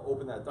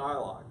open that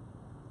dialogue.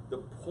 The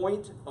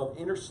point of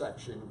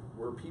intersection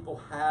where people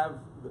have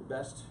the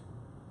best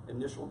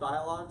initial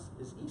dialogues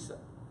is Isa.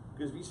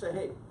 Because if you say,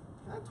 hey,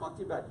 can I talk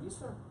to you about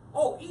Isa?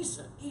 Oh,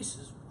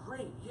 Isa's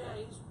great. Yeah,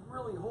 he's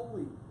really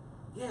holy.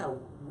 Yeah,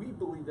 we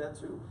believe that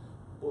too.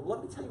 Well,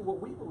 let me tell you what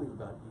we believe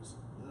about Isa.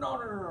 No,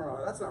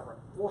 that's not right.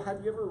 Well,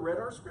 have you ever read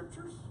our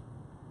scriptures?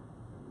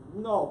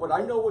 No, but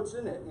I know what's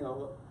in it.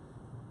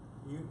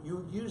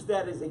 You use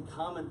that as a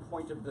common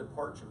point of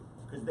departure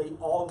because they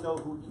all know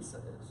who Isa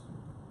is.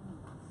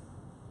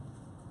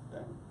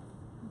 Okay.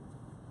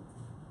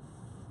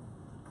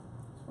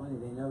 It's funny,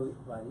 they know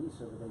about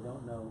Isa, but they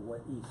don't know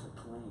what Isa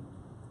claimed.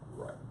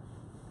 Right.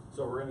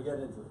 So we're going to get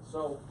into this.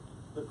 So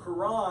the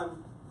Quran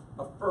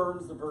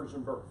affirms the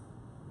virgin birth.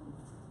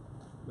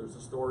 There's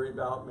a story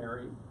about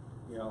Mary,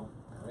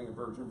 having a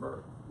virgin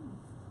birth.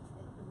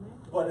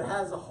 But it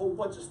has a whole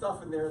bunch of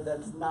stuff in there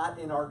that's not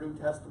in our New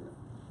Testament.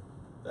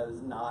 That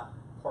is not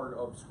part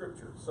of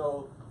Scripture.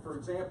 So, for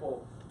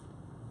example,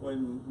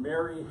 when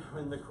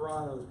the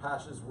Quran, those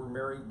passages where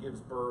Mary gives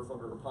birth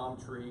under a palm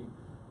tree,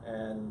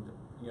 and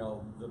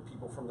the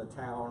people from the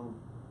town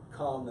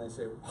come and they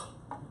say, "You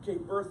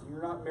gave birth,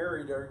 you're not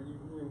married, or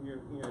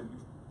you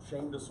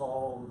shamed us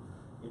all, and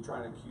you're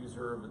trying to accuse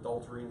her of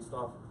adultery and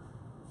stuff."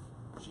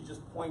 She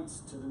just points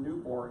to the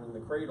newborn in the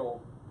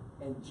cradle,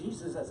 and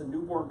Jesus, as a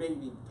newborn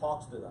baby,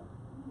 talks to them.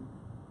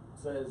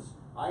 Says,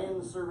 "I am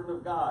the servant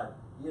of God.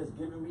 He has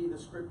given me the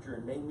scripture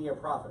and made me a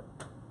prophet."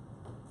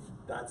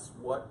 That's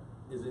what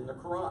is in the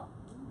Quran.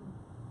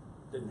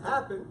 Didn't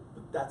happen,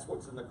 but that's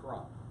what's in the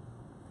Quran.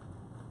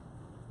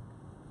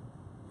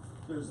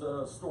 There's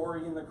a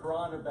story in the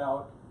Quran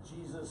about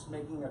Jesus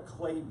making a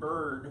clay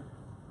bird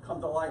come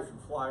to life and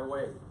fly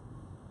away.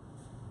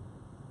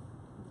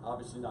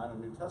 Obviously not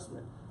in the New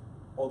Testament.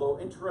 Although,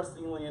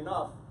 interestingly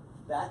enough,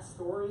 that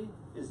story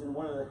is in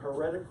one of the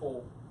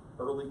heretical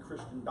early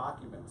Christian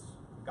documents,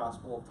 the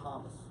Gospel of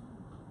Thomas.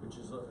 which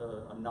is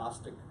a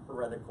Gnostic,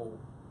 heretical,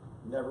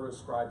 never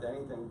ascribed to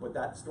anything, but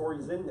that story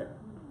is in there.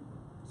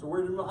 So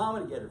where did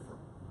Muhammad get it from?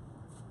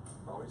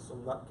 Probably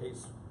some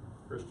nutcase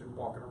Christian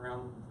walking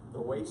around the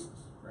oasis,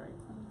 right?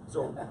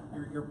 So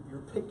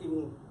you're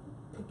picking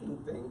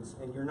things,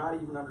 and you're not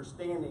even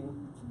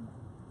understanding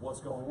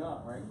what's going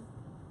on, right?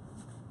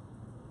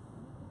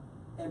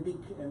 And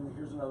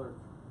here's another.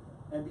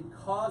 And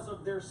because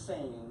of their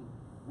saying,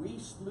 we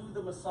slew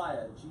the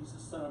Messiah,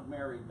 Jesus, son of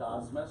Mary,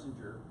 God's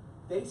messenger,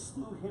 they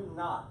slew him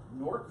not,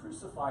 nor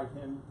crucified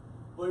him,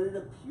 but it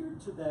appeared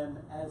to them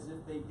as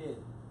if they did.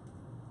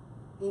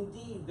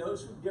 Indeed,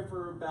 those who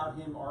differ about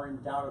him are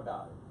in doubt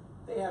about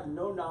it. They have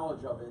no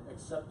knowledge of it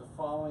except the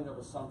following of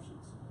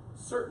assumptions.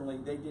 Certainly,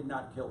 they did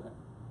not kill him.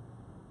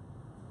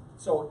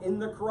 So in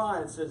the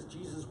Quran, it says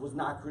Jesus was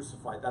not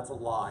crucified. That's a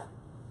lie.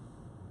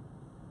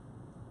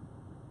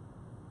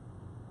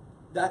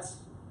 That's,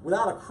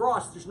 without a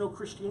cross, there's no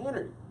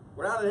Christianity.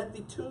 Without an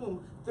empty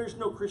tomb, there's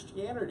no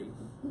Christianity.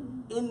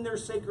 In their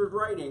sacred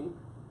writing,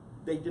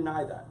 they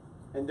deny that.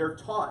 And they're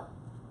taught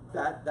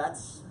that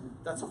that's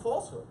a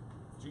falsehood.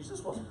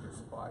 Jesus wasn't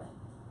crucified.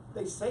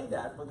 They say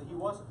that, but he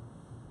wasn't.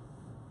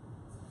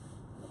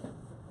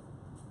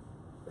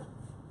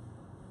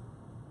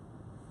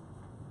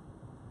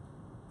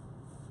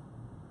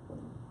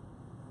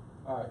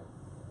 All right.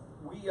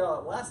 We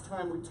last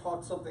time we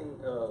talked something.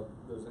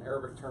 There's an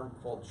Arabic term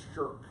called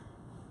shirk,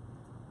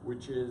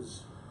 which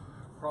is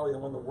probably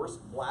one of the worst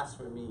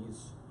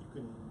blasphemies you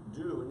can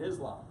do in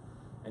Islam.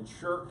 And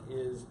shirk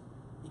is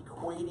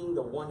equating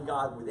the one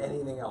God with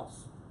anything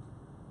else.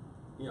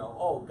 You know,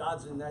 oh,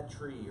 God's in that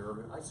tree,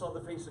 or I saw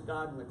the face of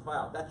God in the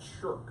cloud. That's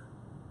shirk.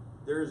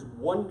 There is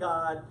one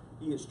God.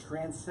 He is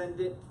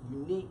transcendent,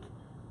 unique.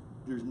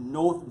 There's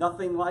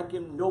nothing like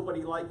him,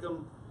 nobody like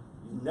him.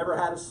 He's never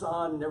had a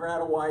son, never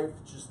had a wife,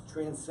 just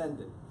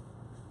transcendent.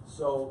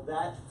 So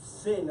that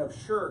sin of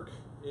shirk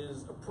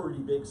is a pretty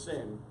big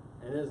sin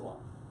in Islam.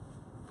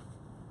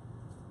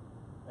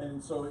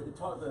 And so the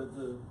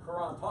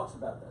Quran talks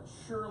about that.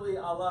 Surely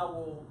Allah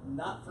will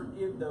not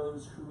forgive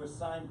those who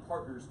assign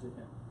partners to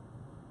him.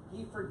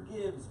 He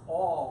forgives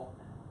all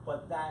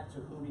but that to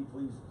whom he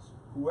pleases.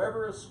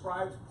 Whoever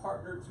ascribes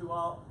partners to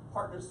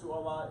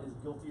Allah is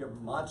guilty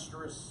of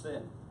monstrous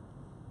sin.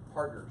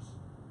 Partners,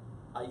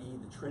 i.e.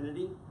 the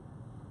Trinity,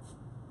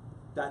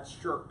 that's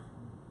shirk.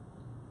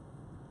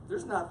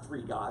 There's not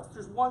three gods,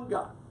 there's one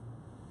God.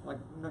 Like,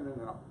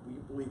 no. We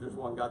believe there's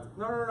one God.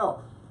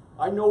 No.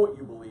 I know what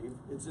you believe.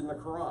 It's in the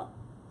Quran.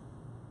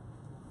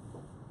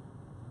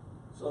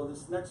 So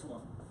this next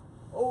one.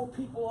 Oh,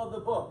 people of the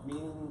book,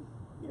 meaning,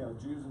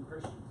 Jews and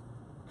Christians,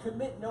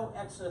 commit no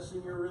excess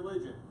in your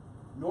religion,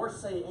 nor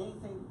say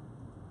anything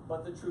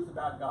but the truth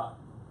about God.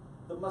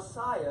 The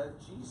Messiah,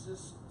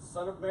 Jesus,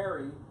 son of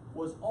Mary,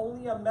 was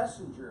only a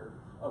messenger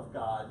of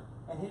God,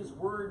 and his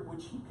word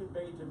which he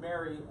conveyed to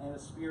Mary, and a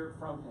spirit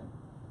from him.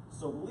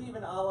 So believe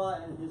in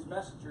Allah and his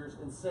messengers,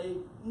 and say,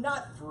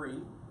 not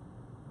three.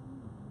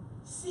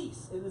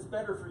 Cease, it is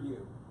better for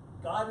you.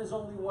 God is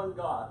only one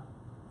God.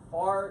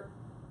 Far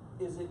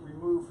is it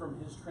removed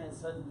from his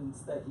transcendence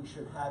that he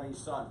should have a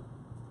son.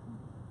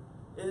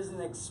 It is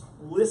an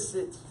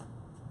explicit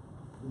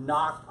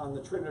knock on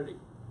the Trinity.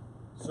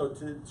 So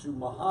to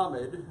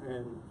Muhammad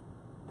and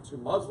to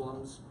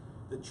Muslims,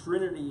 the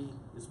Trinity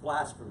is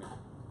blasphemy.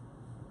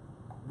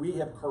 We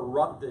have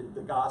corrupted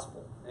the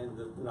gospel and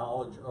the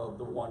knowledge of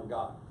the one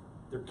God.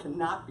 There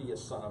cannot be a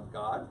son of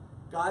God.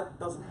 God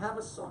doesn't have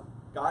a son.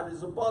 God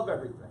is above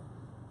everything.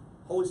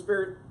 Holy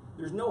Spirit,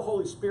 there's no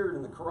Holy Spirit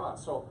in the Quran,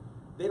 so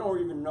they don't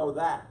even know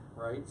that,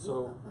 right?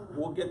 So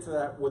we'll get to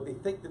that, what they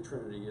think the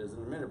Trinity is in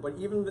a minute. But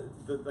even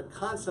the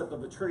concept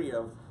of the Trinity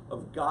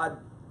of God,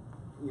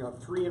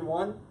 three in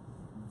one,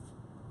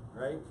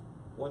 right?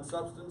 One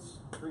substance,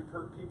 three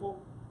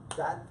people,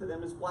 that to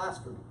them is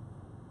blasphemy.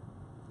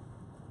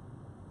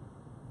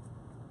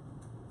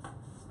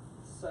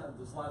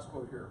 This last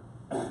quote here.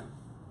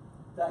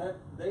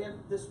 They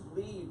have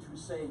disbelieved who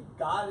say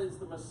God is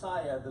the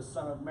Messiah, the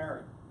son of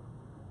Mary.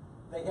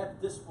 They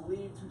have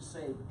disbelieved who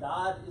say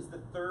God is the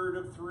third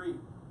of three,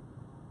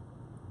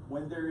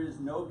 when there is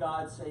no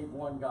God save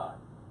one God.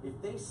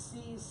 If they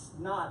cease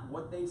not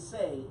what they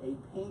say, a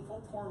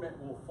painful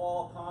torment will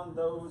fall upon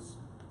those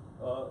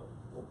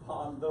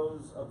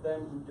of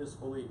them who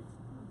disbelieve.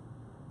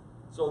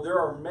 So there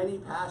are many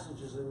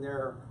passages in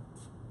there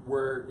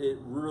where it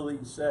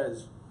really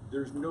says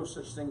there's no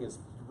such thing as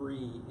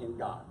three in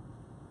God.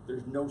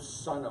 There's no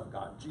son of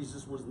God.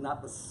 Jesus was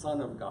not the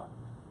son of God.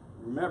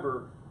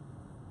 Remember,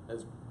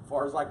 as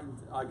far as I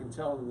can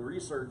tell in the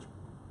research,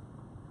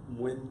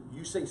 when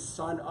you say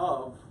son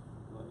of,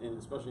 and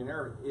especially in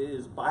Arabic, it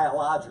is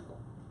biological.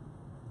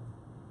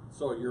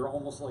 So you're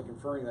almost like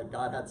inferring that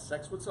God had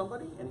sex with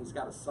somebody and he's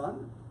got a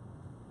son.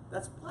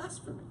 That's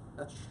blasphemy.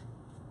 That's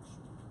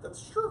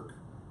shirk.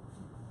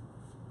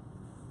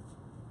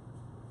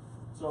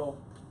 So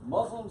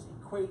Muslims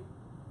equate,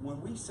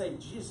 when we say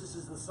Jesus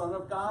is the Son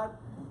of God,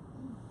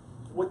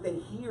 what they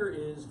hear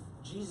is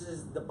Jesus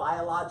is the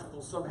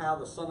biological, somehow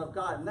the Son of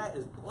God, and that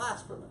is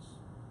blasphemous.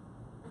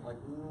 Like,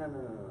 no.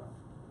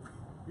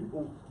 We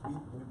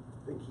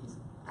think he's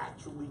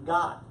actually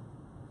God.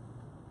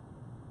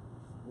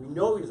 We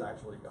know he's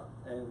actually God.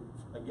 And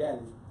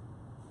again,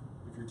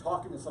 if you're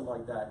talking to somebody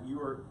like that,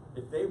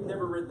 if they've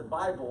never read the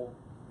Bible,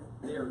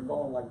 they are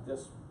going like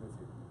this with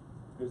you.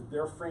 Because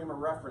their frame of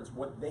reference,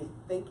 what they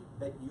think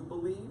that you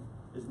believe,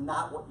 is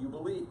not what you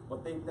believe.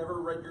 But they've never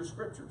read your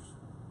scriptures.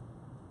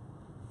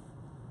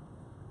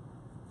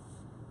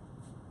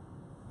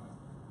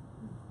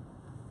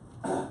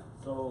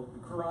 So the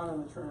Quran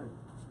and the Trinity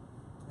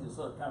is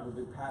kind of a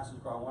big passage,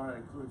 but I wanted to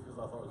include it because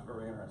I thought it was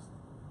very interesting.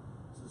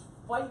 It says,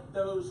 "Fight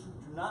those who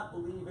do not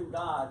believe in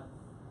God,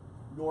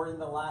 nor in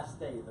the last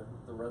day,"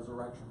 the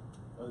resurrection,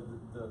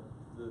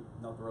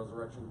 not the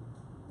resurrection,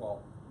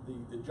 well,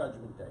 the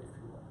judgment day, if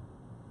you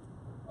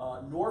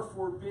will. "Nor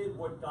forbid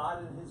what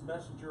God and His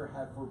messenger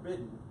have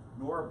forbidden,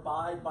 nor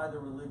abide by the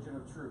religion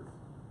of truth.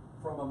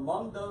 From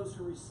among those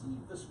who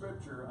receive the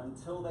scripture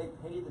until they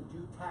pay the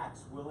due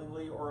tax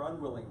willingly or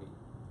unwillingly."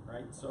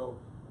 Right? So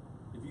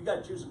if you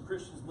got Jews and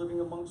Christians living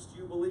amongst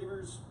you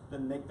believers,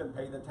 then make them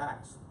pay the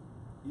tax.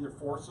 Either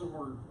force them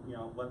or,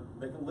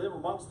 they can live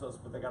amongst us,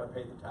 but they got to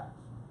pay the tax.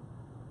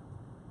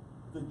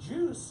 The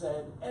Jews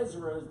said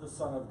Ezra is the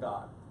son of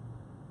God.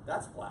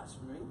 That's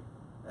blasphemy.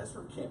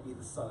 Ezra can't be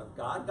the son of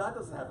God. God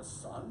doesn't have a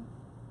son.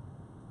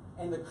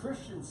 And the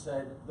Christians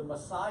said the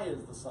Messiah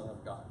is the son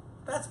of God.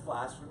 That's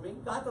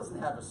blasphemy. God doesn't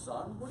have a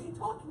son. What are you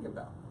talking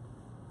about?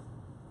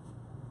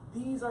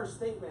 These are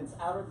statements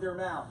out of their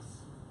mouths.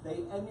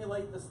 They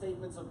emulate the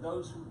statements of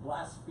those who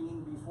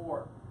blasphemed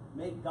before.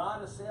 May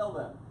God assail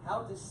them.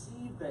 How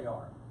deceived they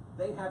are.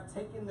 They have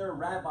taken their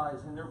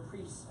rabbis and their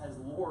priests as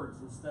lords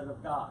instead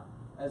of God,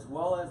 as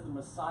well as the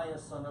Messiah,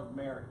 son of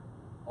Mary,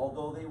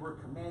 although they were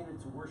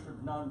commanded to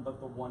worship none but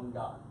the one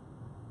God.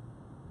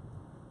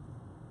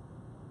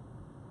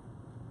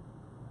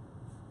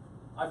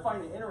 I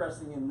find it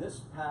interesting in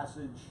this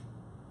passage,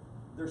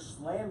 they're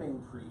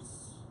slamming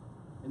priests.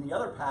 In the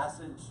other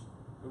passage,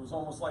 it was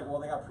almost like, well,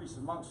 they got priests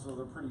and monks, so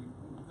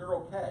they're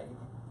okay.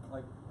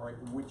 Like, all right,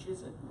 which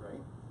is it, right?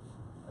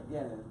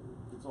 Again,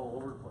 it's all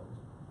over the place.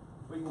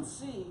 But you can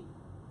see,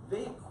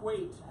 they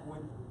equate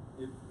when,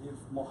 if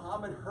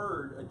Muhammad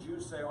heard a Jew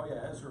say, oh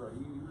yeah, Ezra,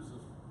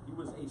 he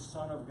was a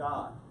son of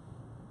God.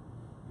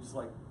 He's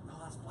like, no,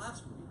 that's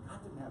blasphemy. God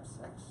didn't have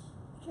sex.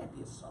 He can't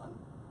be a son.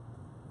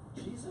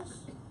 Jesus,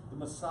 the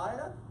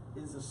Messiah,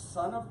 is the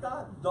Son of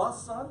God. The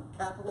Son,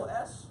 capital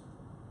S.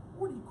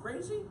 What, are you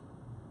crazy?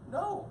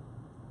 No.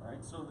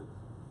 Right? So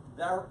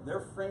their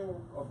frame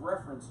of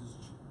reference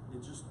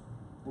it just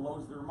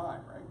blows their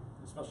mind, right?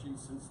 Especially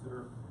since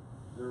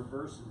their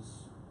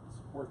verses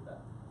support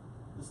that.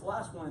 This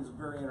last one is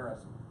very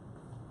interesting.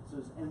 It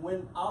says, and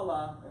when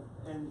Allah,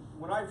 and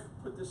when I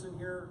put this in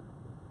here,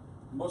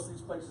 most of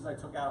these places I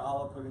took out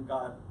Allah, put in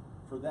God.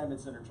 For them,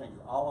 it's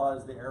interchangeable. Allah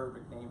is the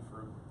Arabic name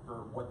for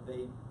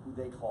who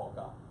they call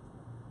God.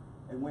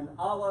 And when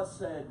Allah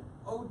said,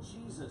 "O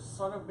Jesus,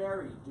 son of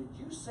Mary, did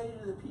you say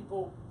to the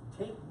people,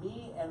 take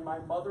me and my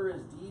mother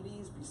as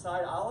deities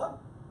beside Allah?"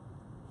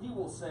 He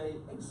will say,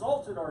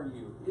 "Exalted are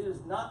you. It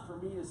is not for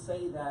me to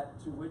say that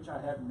to which I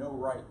have no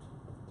right."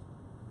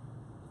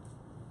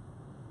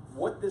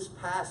 What this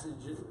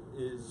passage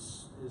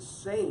is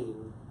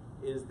saying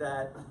is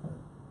that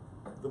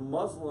the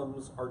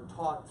Muslims are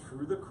taught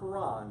through the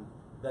Quran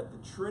that the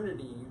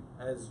Trinity,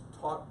 as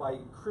taught by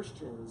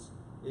Christians,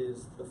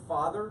 is the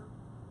Father,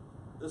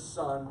 the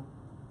Son,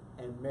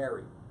 and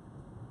Mary.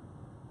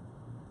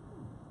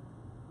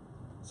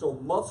 So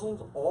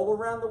Muslims all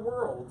around the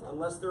world,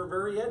 unless they're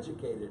very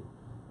educated,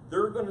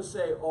 they're going to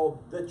say, oh,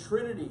 the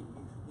Trinity,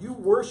 you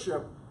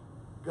worship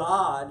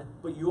God,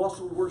 but you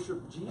also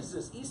worship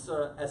Jesus,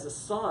 Isa, as a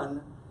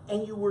son,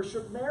 and you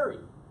worship Mary.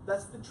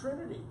 That's the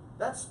Trinity.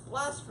 That's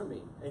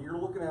blasphemy. And you're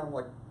looking at them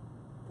like,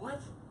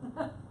 what? You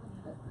can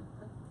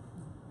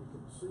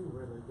see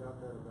where they got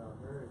that about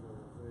Mary, though.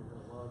 They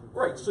had a lot of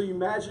Right, so you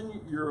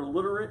imagine you're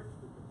illiterate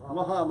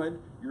Muhammad,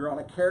 you're on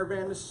a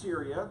caravan to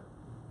Syria,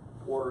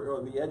 or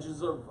on the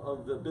edges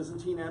of the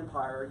Byzantine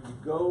Empire. You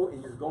go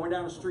and you're going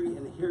down the street,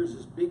 and here's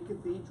this big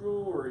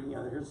cathedral, or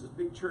here's this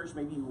big church.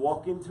 Maybe you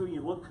walk into it,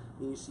 you look,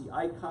 and you see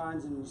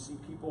icons, and you see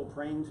people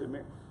praying to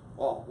Mary.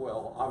 Oh,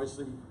 well,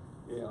 obviously,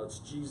 it's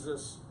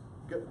Jesus,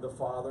 the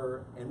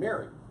Father, and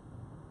Mary.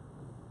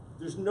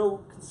 There's no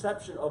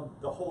conception of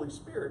the Holy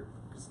Spirit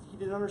because he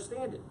didn't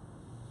understand it.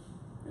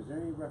 Is there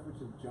any reference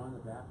to John the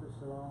Baptist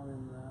at all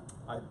in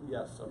that?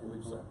 Yes, I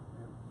believe so.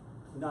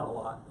 Yeah. Not a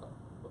lot, though.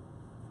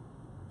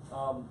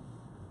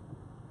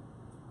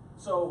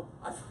 So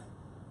I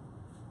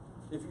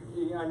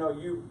know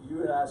you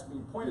had asked me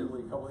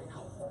pointedly a couple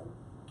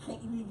of,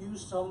 can't you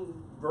use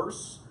some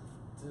verse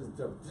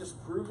to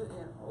disprove it?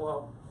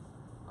 Well,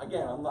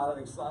 again, I'm not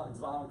an Islamic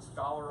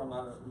scholar. I'm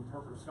not an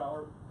interpretive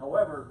scholar.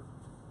 However,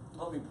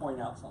 let me point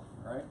out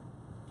something, right?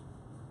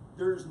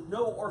 There's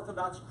no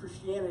Orthodox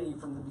Christianity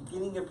from the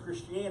beginning of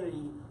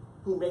Christianity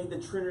who made the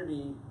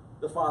Trinity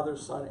the Father,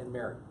 Son, and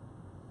Mary.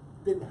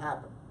 Didn't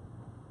happen.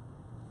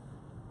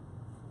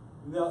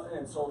 No,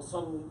 and so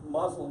some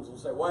Muslims will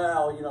say,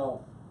 well,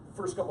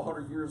 first couple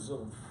hundred years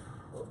of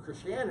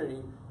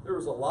Christianity, there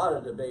was a lot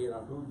of debate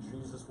on who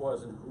Jesus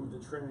was and who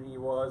the Trinity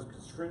was,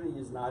 because Trinity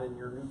is not in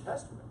your New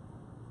Testament.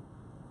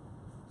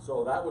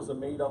 So that was a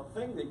made-up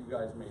thing that you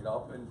guys made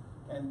up,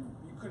 and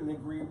you couldn't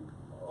agree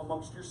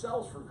amongst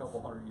yourselves for a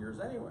couple hundred years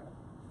anyway.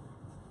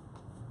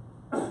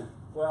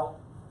 Well,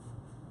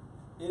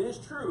 it is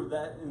true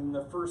that in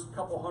the first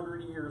couple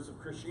hundred years of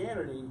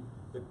Christianity,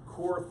 the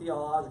core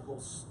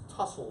theological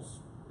tussles,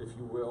 if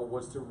you will,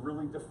 was to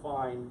really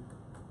define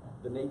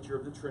the nature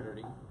of the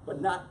Trinity,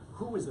 but not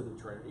who is in the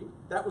Trinity.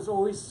 That was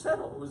always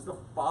settled. It was the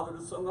Father,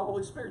 the Son, and the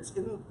Holy Spirit.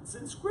 It's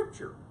in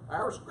Scripture,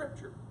 our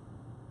Scripture.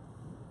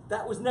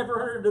 That was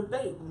never under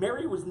debate.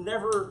 Mary was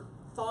never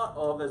thought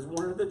of as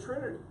one of the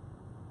Trinity,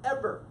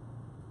 ever.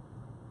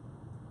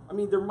 I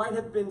mean, there might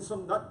have been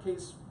some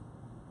nutcase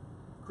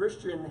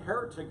Christian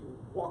heretic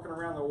walking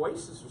around the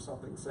Oasis or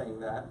something saying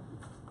that.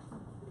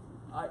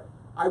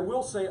 I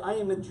will say I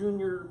am a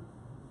junior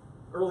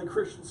early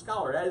Christian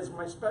scholar. That is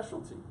my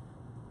specialty.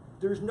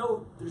 There's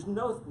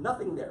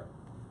nothing there.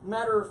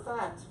 Matter of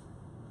fact,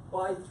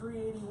 by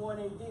 381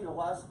 AD, the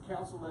last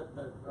council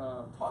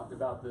that talked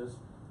about this,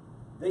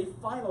 they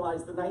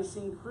finalized the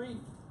Nicene Creed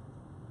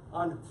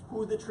on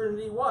who the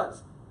Trinity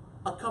was,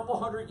 a couple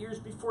hundred years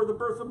before the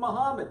birth of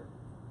Muhammad.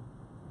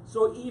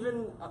 So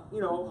even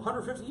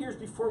 150 years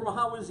before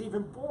Muhammad was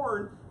even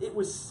born, it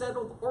was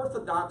settled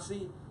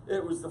orthodoxy.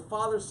 It was the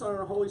Father, Son,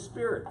 and Holy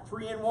Spirit,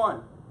 3 in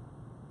 1.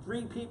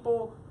 3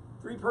 people,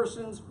 3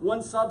 persons,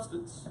 1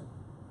 substance.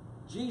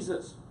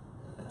 Jesus,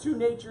 2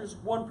 natures,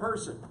 1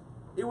 person.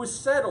 It was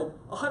settled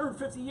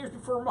 150 years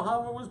before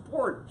Muhammad was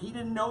born. He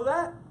didn't know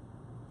that?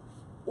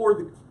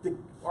 Or the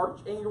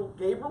Archangel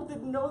Gabriel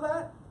didn't know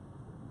that?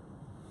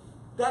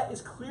 That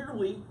is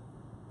clearly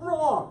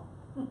wrong.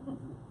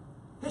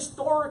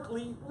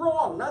 Historically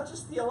wrong, not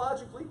just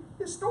theologically,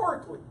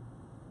 historically.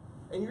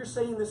 And you're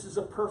saying this is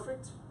a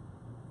perfect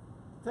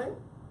thing?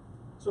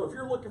 So if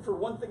you're looking for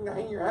one thing to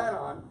hang your hat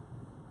on,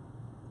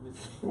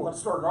 if you want to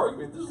start an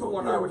argument, this is the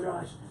one I would.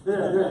 Gosh. Yeah,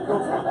 there, go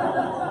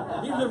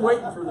for it. You've been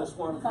waiting for this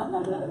one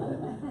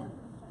for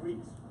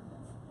weeks.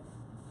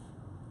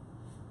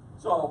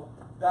 So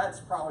that's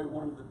probably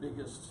one of the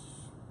biggest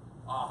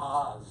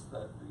ahas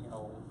that,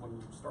 when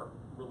you start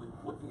really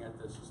looking at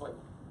this. It's like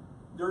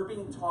they're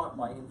being taught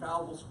by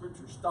infallible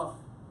scripture stuff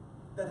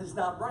that is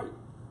not right.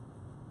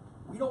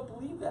 We don't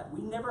believe that.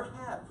 We never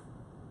have.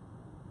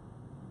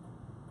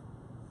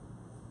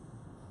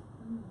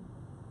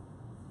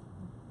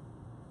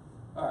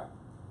 All right.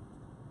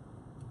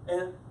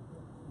 And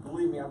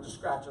believe me, I'm just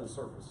scratching the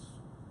surface.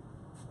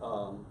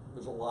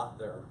 There's a lot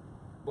there.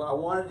 But I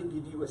wanted to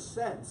give you a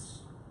sense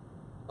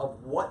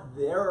of what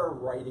their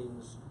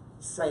writings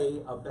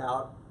say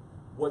about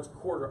what's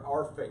core to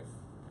our faith.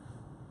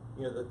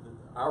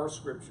 Our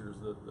scriptures,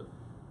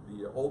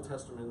 the Old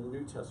Testament and the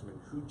New Testament,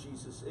 who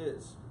Jesus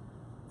is.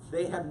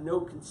 They have no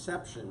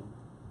conception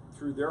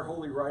through their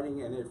holy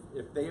writing, and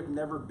if they have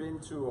never been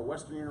to a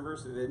Western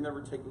university, they've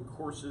never taken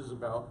courses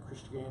about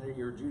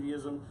Christianity or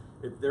Judaism,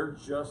 if they're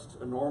just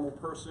a normal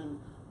person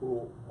who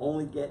will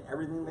only get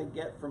everything they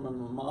get from a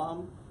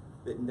mom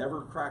that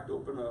never cracked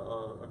open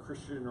a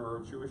Christian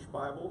or a Jewish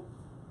Bible,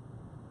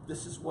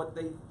 this is what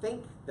they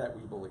think that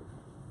we believe.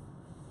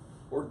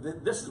 Or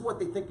this is what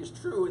they think is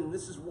true, and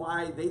this is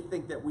why they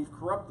think that we've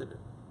corrupted it,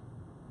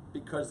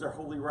 because their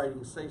holy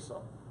writings say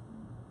so.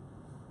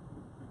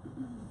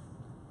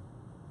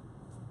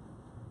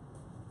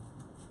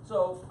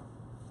 So,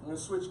 I'm going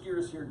to switch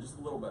gears here just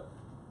a little bit.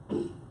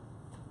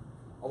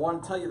 I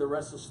want to tell you the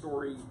rest of the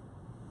story,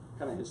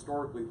 kind of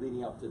historically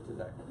leading up to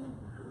today.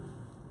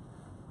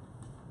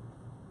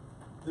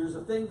 There's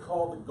a thing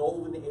called the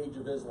Golden Age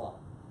of Islam.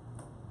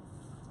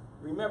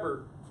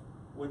 Remember,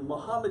 when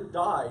Muhammad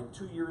died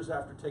 2 years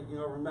after taking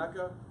over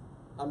Mecca,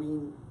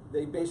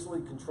 they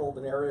basically controlled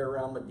an area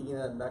around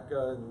Medina and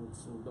Mecca and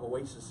some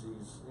oases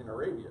in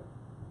Arabia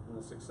in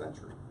the 6th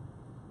century.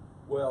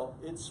 Well,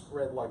 it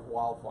spread like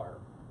wildfire,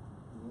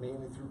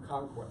 mainly through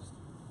conquest.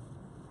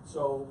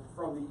 So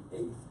from the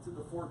 8th to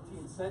the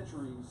 14th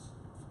centuries,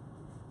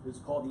 it's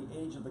called the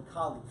Age of the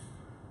Caliph.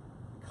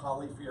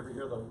 Caliph, you ever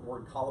hear the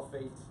word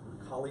caliphate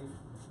or caliph?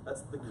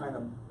 That's the kind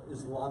of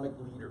Islamic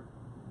leader,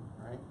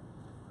 right?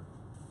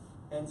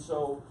 And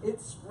so it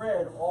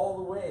spread all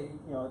the way,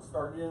 it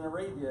started in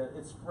Arabia,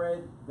 it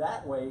spread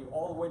that way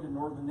all the way to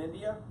northern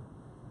India,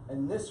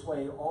 and this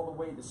way all the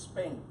way to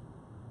Spain,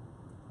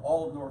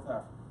 all of North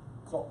Africa.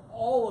 So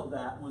all of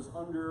that was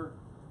under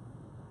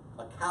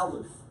a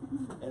caliph,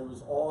 and it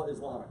was all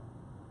Islamic.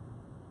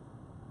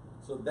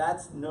 So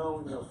that's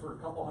known, for a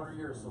couple hundred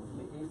years, so from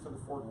the 8th to the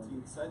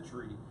 14th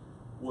century,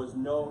 was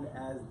known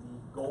as the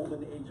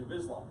Golden Age of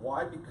Islam.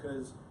 Why?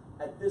 Because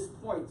at this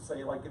point,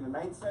 say like in the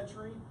 9th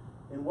century,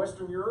 in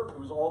Western Europe, it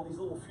was all these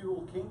little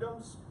feudal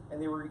kingdoms,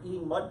 and they were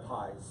eating mud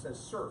pies as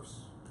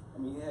serfs.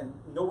 And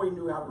nobody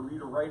knew how to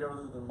read or write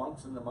other than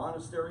monks in the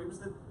monastery. It was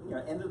the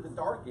end of the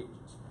Dark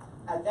Ages.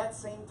 At that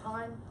same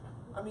time,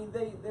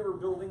 they were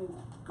building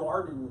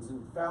gardens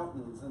and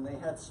fountains, and they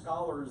had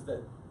scholars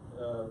that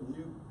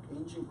knew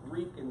ancient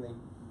Greek, and they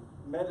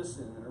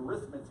medicine and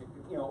arithmetic.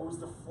 You know, it was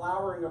the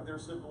flowering of their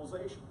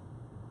civilization.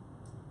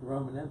 The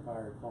Roman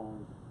Empire had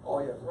fallen. Oh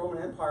yeah, the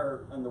Roman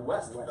Empire in the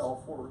West West.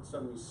 fell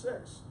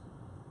 476.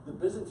 The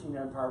Byzantine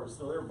Empire was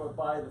still there, but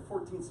by the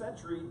 14th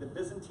century, the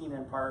Byzantine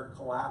Empire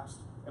collapsed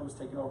and was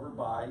taken over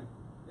by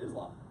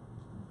Islam.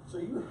 So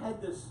you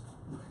had this,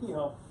 you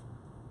know,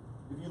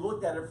 if you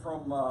looked at it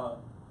from a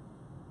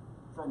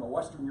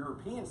Western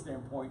European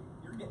standpoint,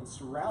 you're getting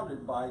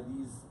surrounded by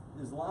these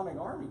Islamic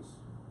armies,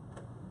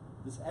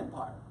 this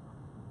empire.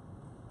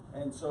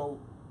 And so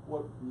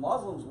what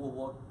Muslims will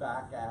look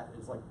back at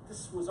is like,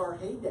 this was our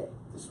heyday.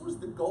 This was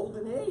the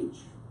golden age.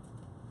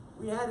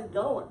 We had it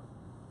going.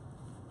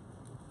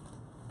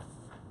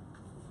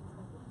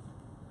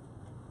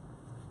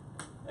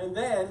 And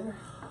then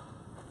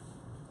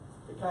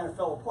it kind of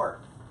fell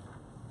apart.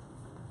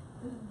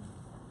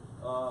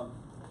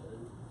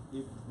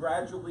 It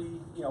gradually,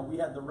 you know, we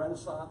had the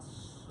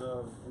Renaissance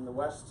in the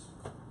West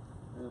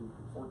in the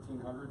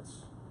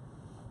 1400s,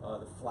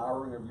 the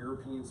flowering of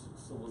European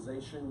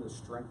civilization, the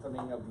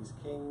strengthening of these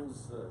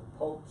kings, the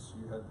popes.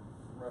 You had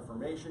the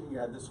Reformation. You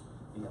had the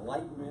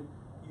Enlightenment.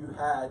 You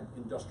had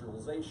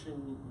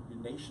industrialization,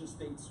 nation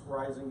states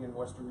rising in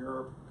Western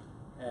Europe,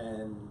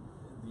 and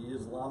the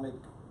Islamic.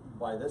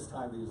 By this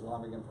time, the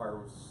Islamic Empire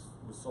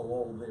was so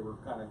old they were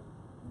kind of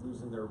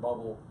losing their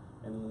bubble.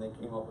 And when they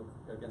came up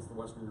against the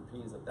Western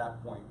Europeans at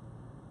that point,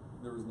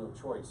 there was no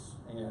choice.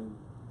 And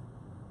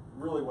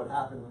really what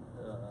happened,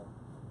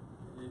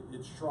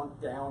 it shrunk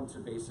down to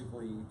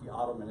basically the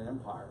Ottoman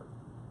Empire.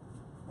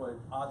 But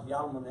the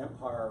Ottoman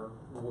Empire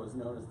was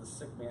known as the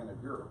sick man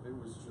of Europe. It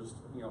was just,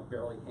 you know,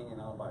 barely hanging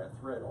on by a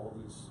thread. All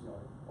these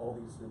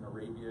in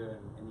Arabia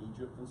and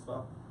Egypt and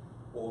stuff.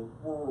 Well,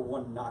 World War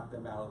I knocked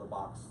them out of the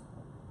box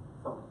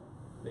permanently.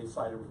 They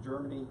sided with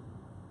Germany.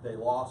 They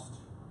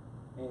lost.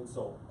 And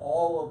so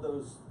all of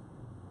those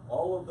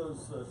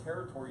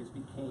territories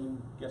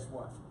became, guess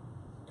what?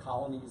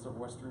 Colonies of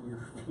Western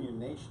European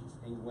nations.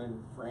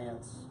 England,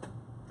 France,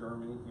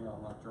 Germany, you know,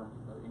 not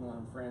Germany, but England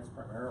and France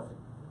primarily.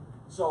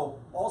 So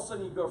all of a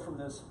sudden you go from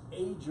this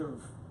age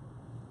of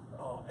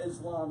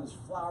Islam is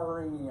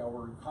flowering, you know,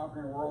 we're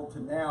conquering the world, to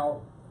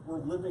now we're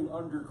living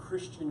under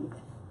Christian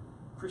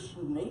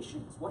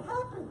nations. What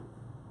happened?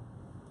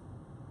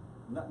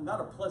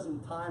 Not a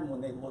pleasant time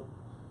when a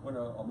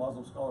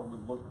Muslim scholar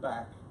would look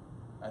back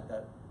at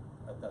that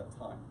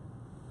time.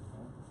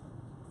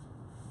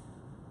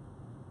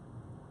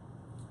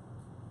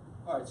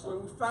 All right, so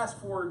we fast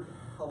forward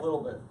a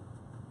little bit.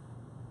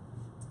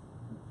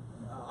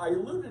 I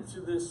alluded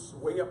to this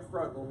way up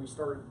front when we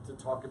started to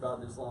talk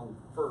about Islam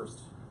first,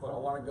 but I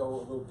want to go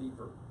a little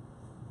deeper.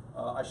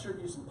 I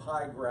showed you some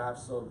pie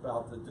graphs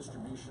about the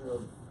distribution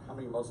of how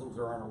many Muslims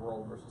there are in the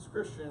world versus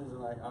Christians,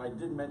 and I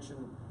did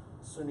mention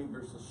Sunni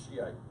versus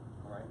Shiite.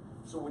 All right.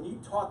 So when you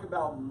talk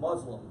about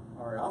Muslim,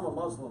 all right, I'm a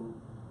Muslim.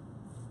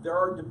 There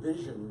are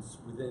divisions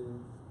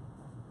within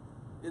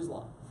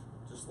Islam,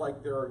 just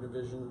like there are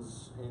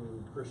divisions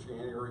in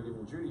Christianity or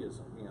even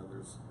Judaism. You know,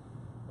 there's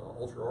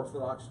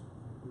ultra-Orthodox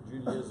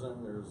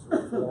Judaism, there's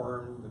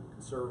Reformed and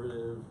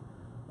conservative.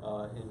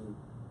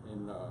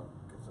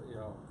 You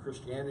know,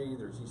 Christianity,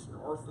 there's Eastern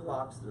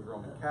Orthodox, there's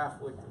Roman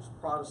Catholic, there's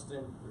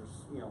Protestant,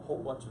 there's, you know, a whole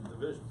bunch of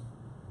divisions.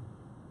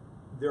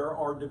 There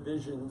are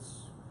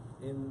divisions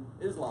in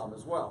Islam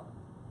as well.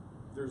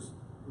 There's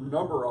a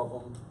number of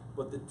them,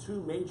 but the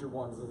two major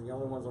ones are the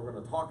only ones I'm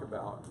going to talk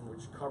about,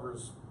 which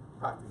covers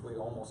practically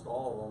almost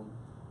all of them,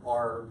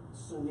 are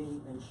Sunni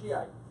and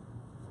Shiite.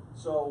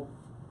 So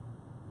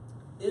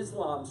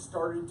Islam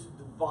started to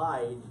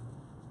divide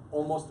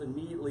almost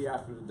immediately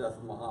after the death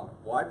of Muhammad.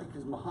 Why?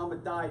 Because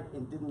Muhammad died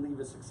and didn't leave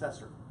a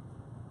successor.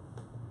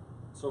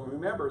 So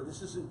remember,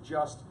 this is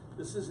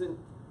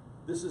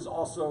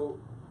also,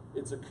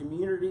 it's a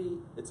community,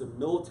 it's a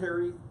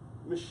military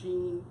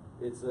machine,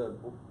 it's a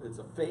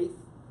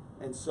faith.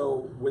 And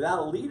so without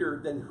a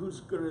leader, then who's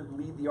going to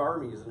lead the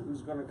armies and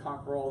who's going to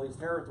conquer all these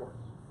territories?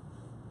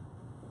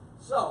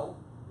 So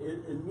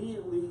it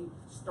immediately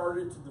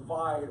started to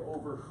divide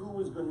over who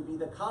was going to be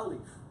the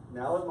caliph.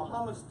 Now that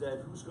Muhammad's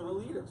dead, who's going to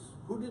lead us?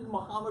 Who did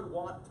Muhammad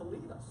want to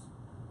lead us?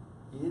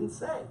 He didn't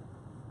say,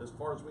 as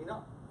far as we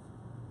know.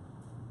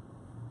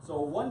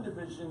 So one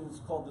division is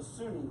called the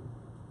Sunni,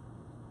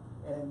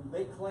 and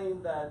they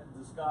claim that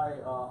this guy,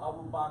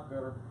 Abu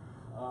Bakr,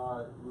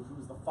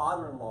 who's the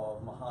father-in-law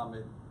of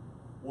Muhammad,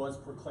 was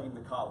proclaimed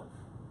the caliph.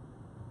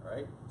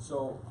 Right?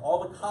 So all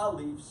the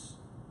caliphs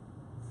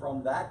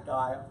from that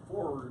guy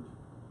forward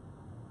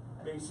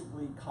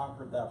basically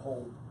conquered that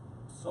whole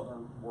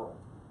southern world.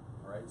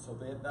 Right? So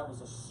that was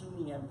a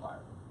Sunni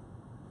empire.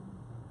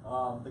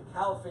 The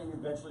caliphate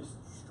eventually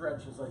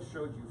stretched, as I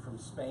showed you, from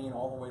Spain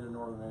all the way to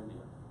northern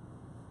India.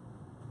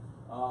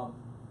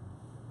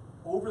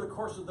 Over the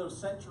course of those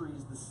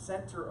centuries, the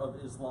center of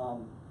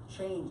Islam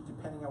changed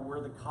depending on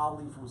where the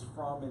caliph was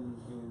from, and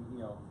you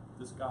know,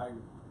 this guy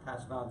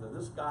passed on to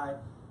this guy,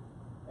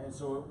 and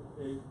so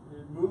it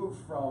moved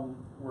from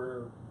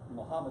where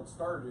Muhammad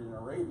started in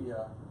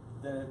Arabia,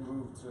 then it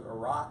moved to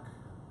Iraq,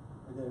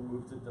 and then it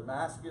moved to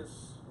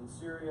Damascus in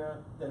Syria,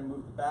 then it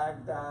moved to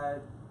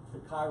Baghdad, to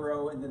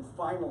Cairo, and then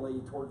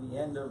finally, toward the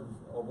end of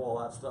all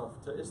that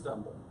stuff, to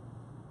Istanbul.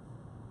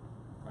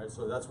 Right,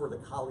 so that's where the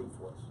Caliph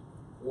was,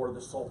 or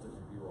the Sultan,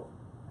 if you will.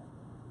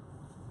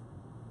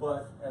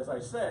 But as I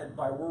said,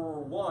 by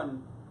World War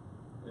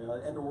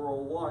I, end of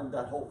World War I,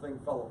 that whole thing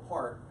fell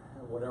apart,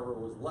 and whatever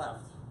was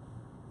left.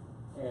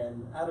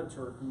 And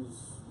Ataturk,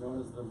 who's known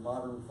as the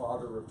modern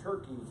father of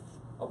Turkey,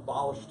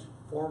 abolished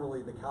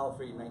formally the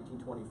caliphate in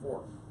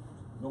 1924.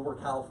 No more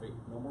caliphate,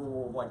 no more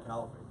worldwide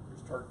caliphate.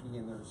 There's Turkey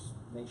and there's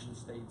nation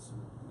states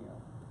and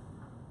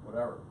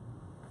whatever.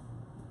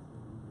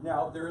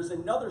 Now, there is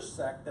another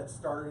sect that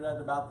started at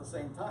about the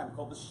same time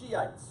called the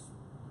Shiites.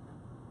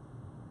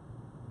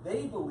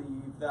 They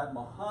believe that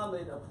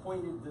Muhammad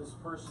appointed this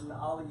person,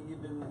 Ali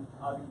ibn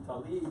Abi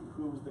Talib,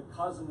 who was the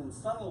cousin and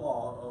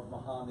son-in-law of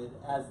Muhammad,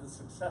 as the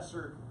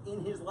successor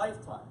in his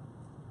lifetime.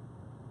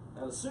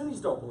 Now, the Sunnis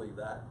don't believe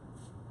that.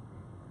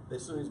 The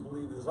Sunnis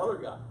believe this other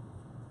guy.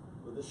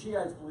 But the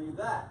Shiites believe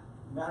that.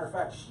 Matter of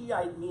fact,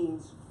 Shiite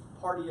means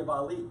party of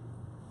Ali.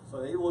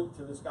 So they look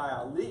to this guy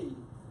Ali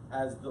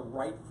as the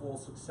rightful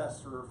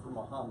successor for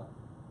Muhammad.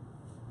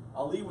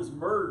 Ali was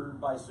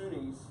murdered by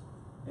Sunnis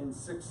in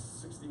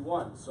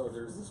 661, so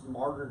there's this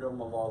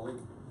martyrdom of Ali.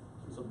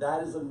 So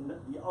that is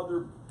the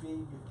other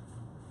big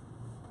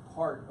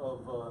part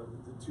of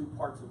the two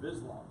parts of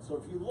Islam. So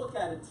if you look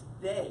at it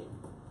today,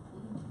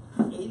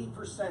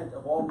 80%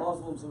 of all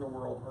Muslims in the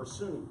world are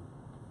Sunni.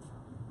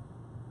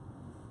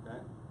 Okay?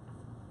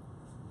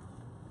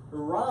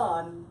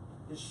 Iran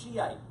is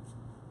Shiite.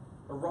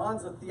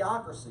 Iran's a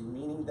theocracy,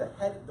 meaning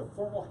the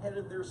formal head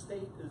of their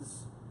state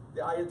is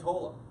the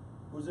Ayatollah,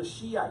 who's a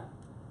Shiite.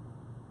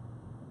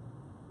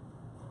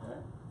 Okay?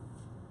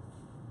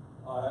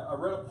 I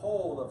read a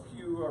poll, a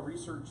Pew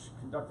research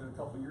conducted a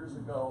couple years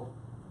ago.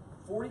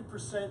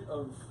 40%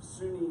 of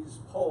Sunnis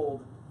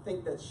polled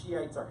think that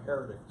Shiites are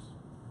heretics.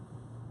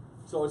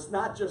 So it's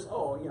not just,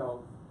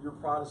 you're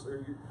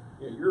Protestant,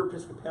 or you're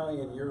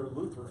Episcopalian, you're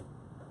Lutheran.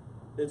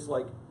 It's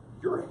like,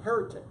 you're a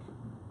heretic.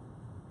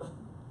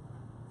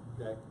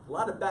 Okay? A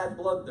lot of bad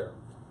blood there.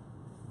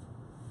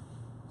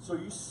 So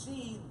you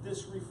see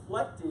this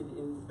reflected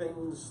in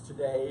things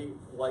today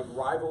like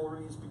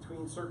rivalries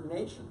between certain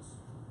nations.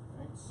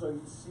 Right? So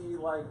you see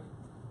like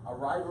a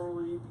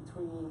rivalry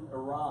between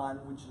Iran,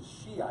 which is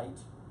Shiite,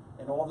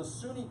 and all the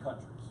Sunni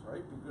countries,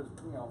 right? Because,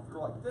 if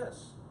you're like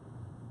this,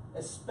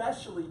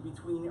 especially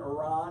between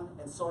Iran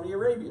and Saudi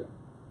Arabia.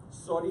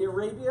 Saudi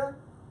Arabia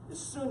is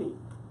Sunni.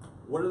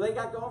 What do they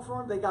got going for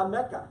them? They got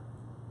Mecca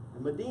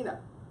and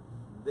Medina.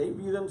 They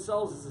view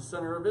themselves as the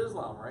center of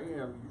Islam, right?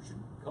 You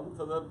should come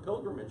to the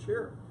pilgrimage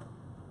here.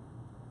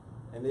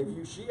 And they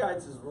view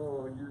Shiites as,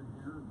 well,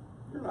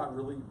 you're not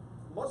really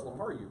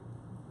Muslim, are you?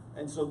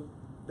 And so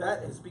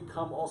that has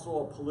become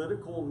also a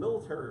political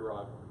military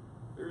rivalry.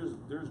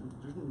 There's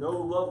no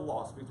love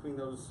lost between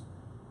those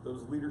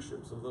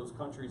leaderships of those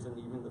countries and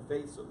even the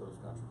faiths of those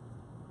countries.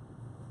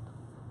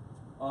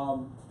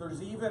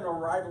 There's even a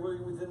rivalry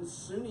within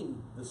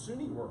the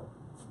Sunni world.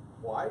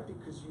 Why?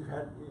 Because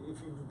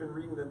if you've been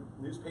reading the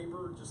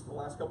newspaper just in the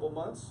last couple of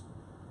months,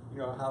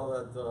 how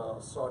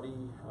that Saudi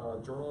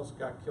journalist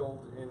got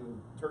killed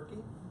in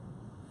Turkey.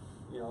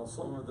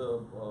 Some of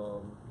the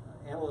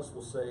analysts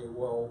will say,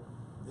 well,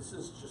 this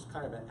is just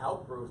kind of an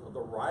outgrowth of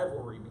the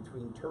rivalry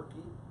between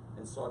Turkey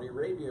and Saudi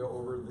Arabia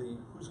over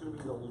who's going to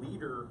be the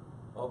leader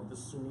of the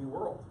Sunni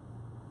world.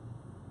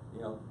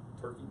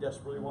 Turkey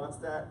desperately wants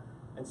that.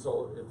 And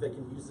so if they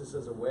can use this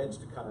as a wedge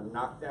to kind of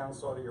knock down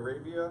Saudi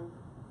Arabia.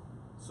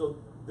 So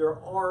there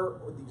are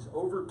these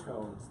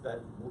overtones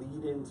that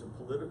lead into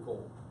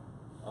political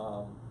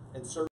and certain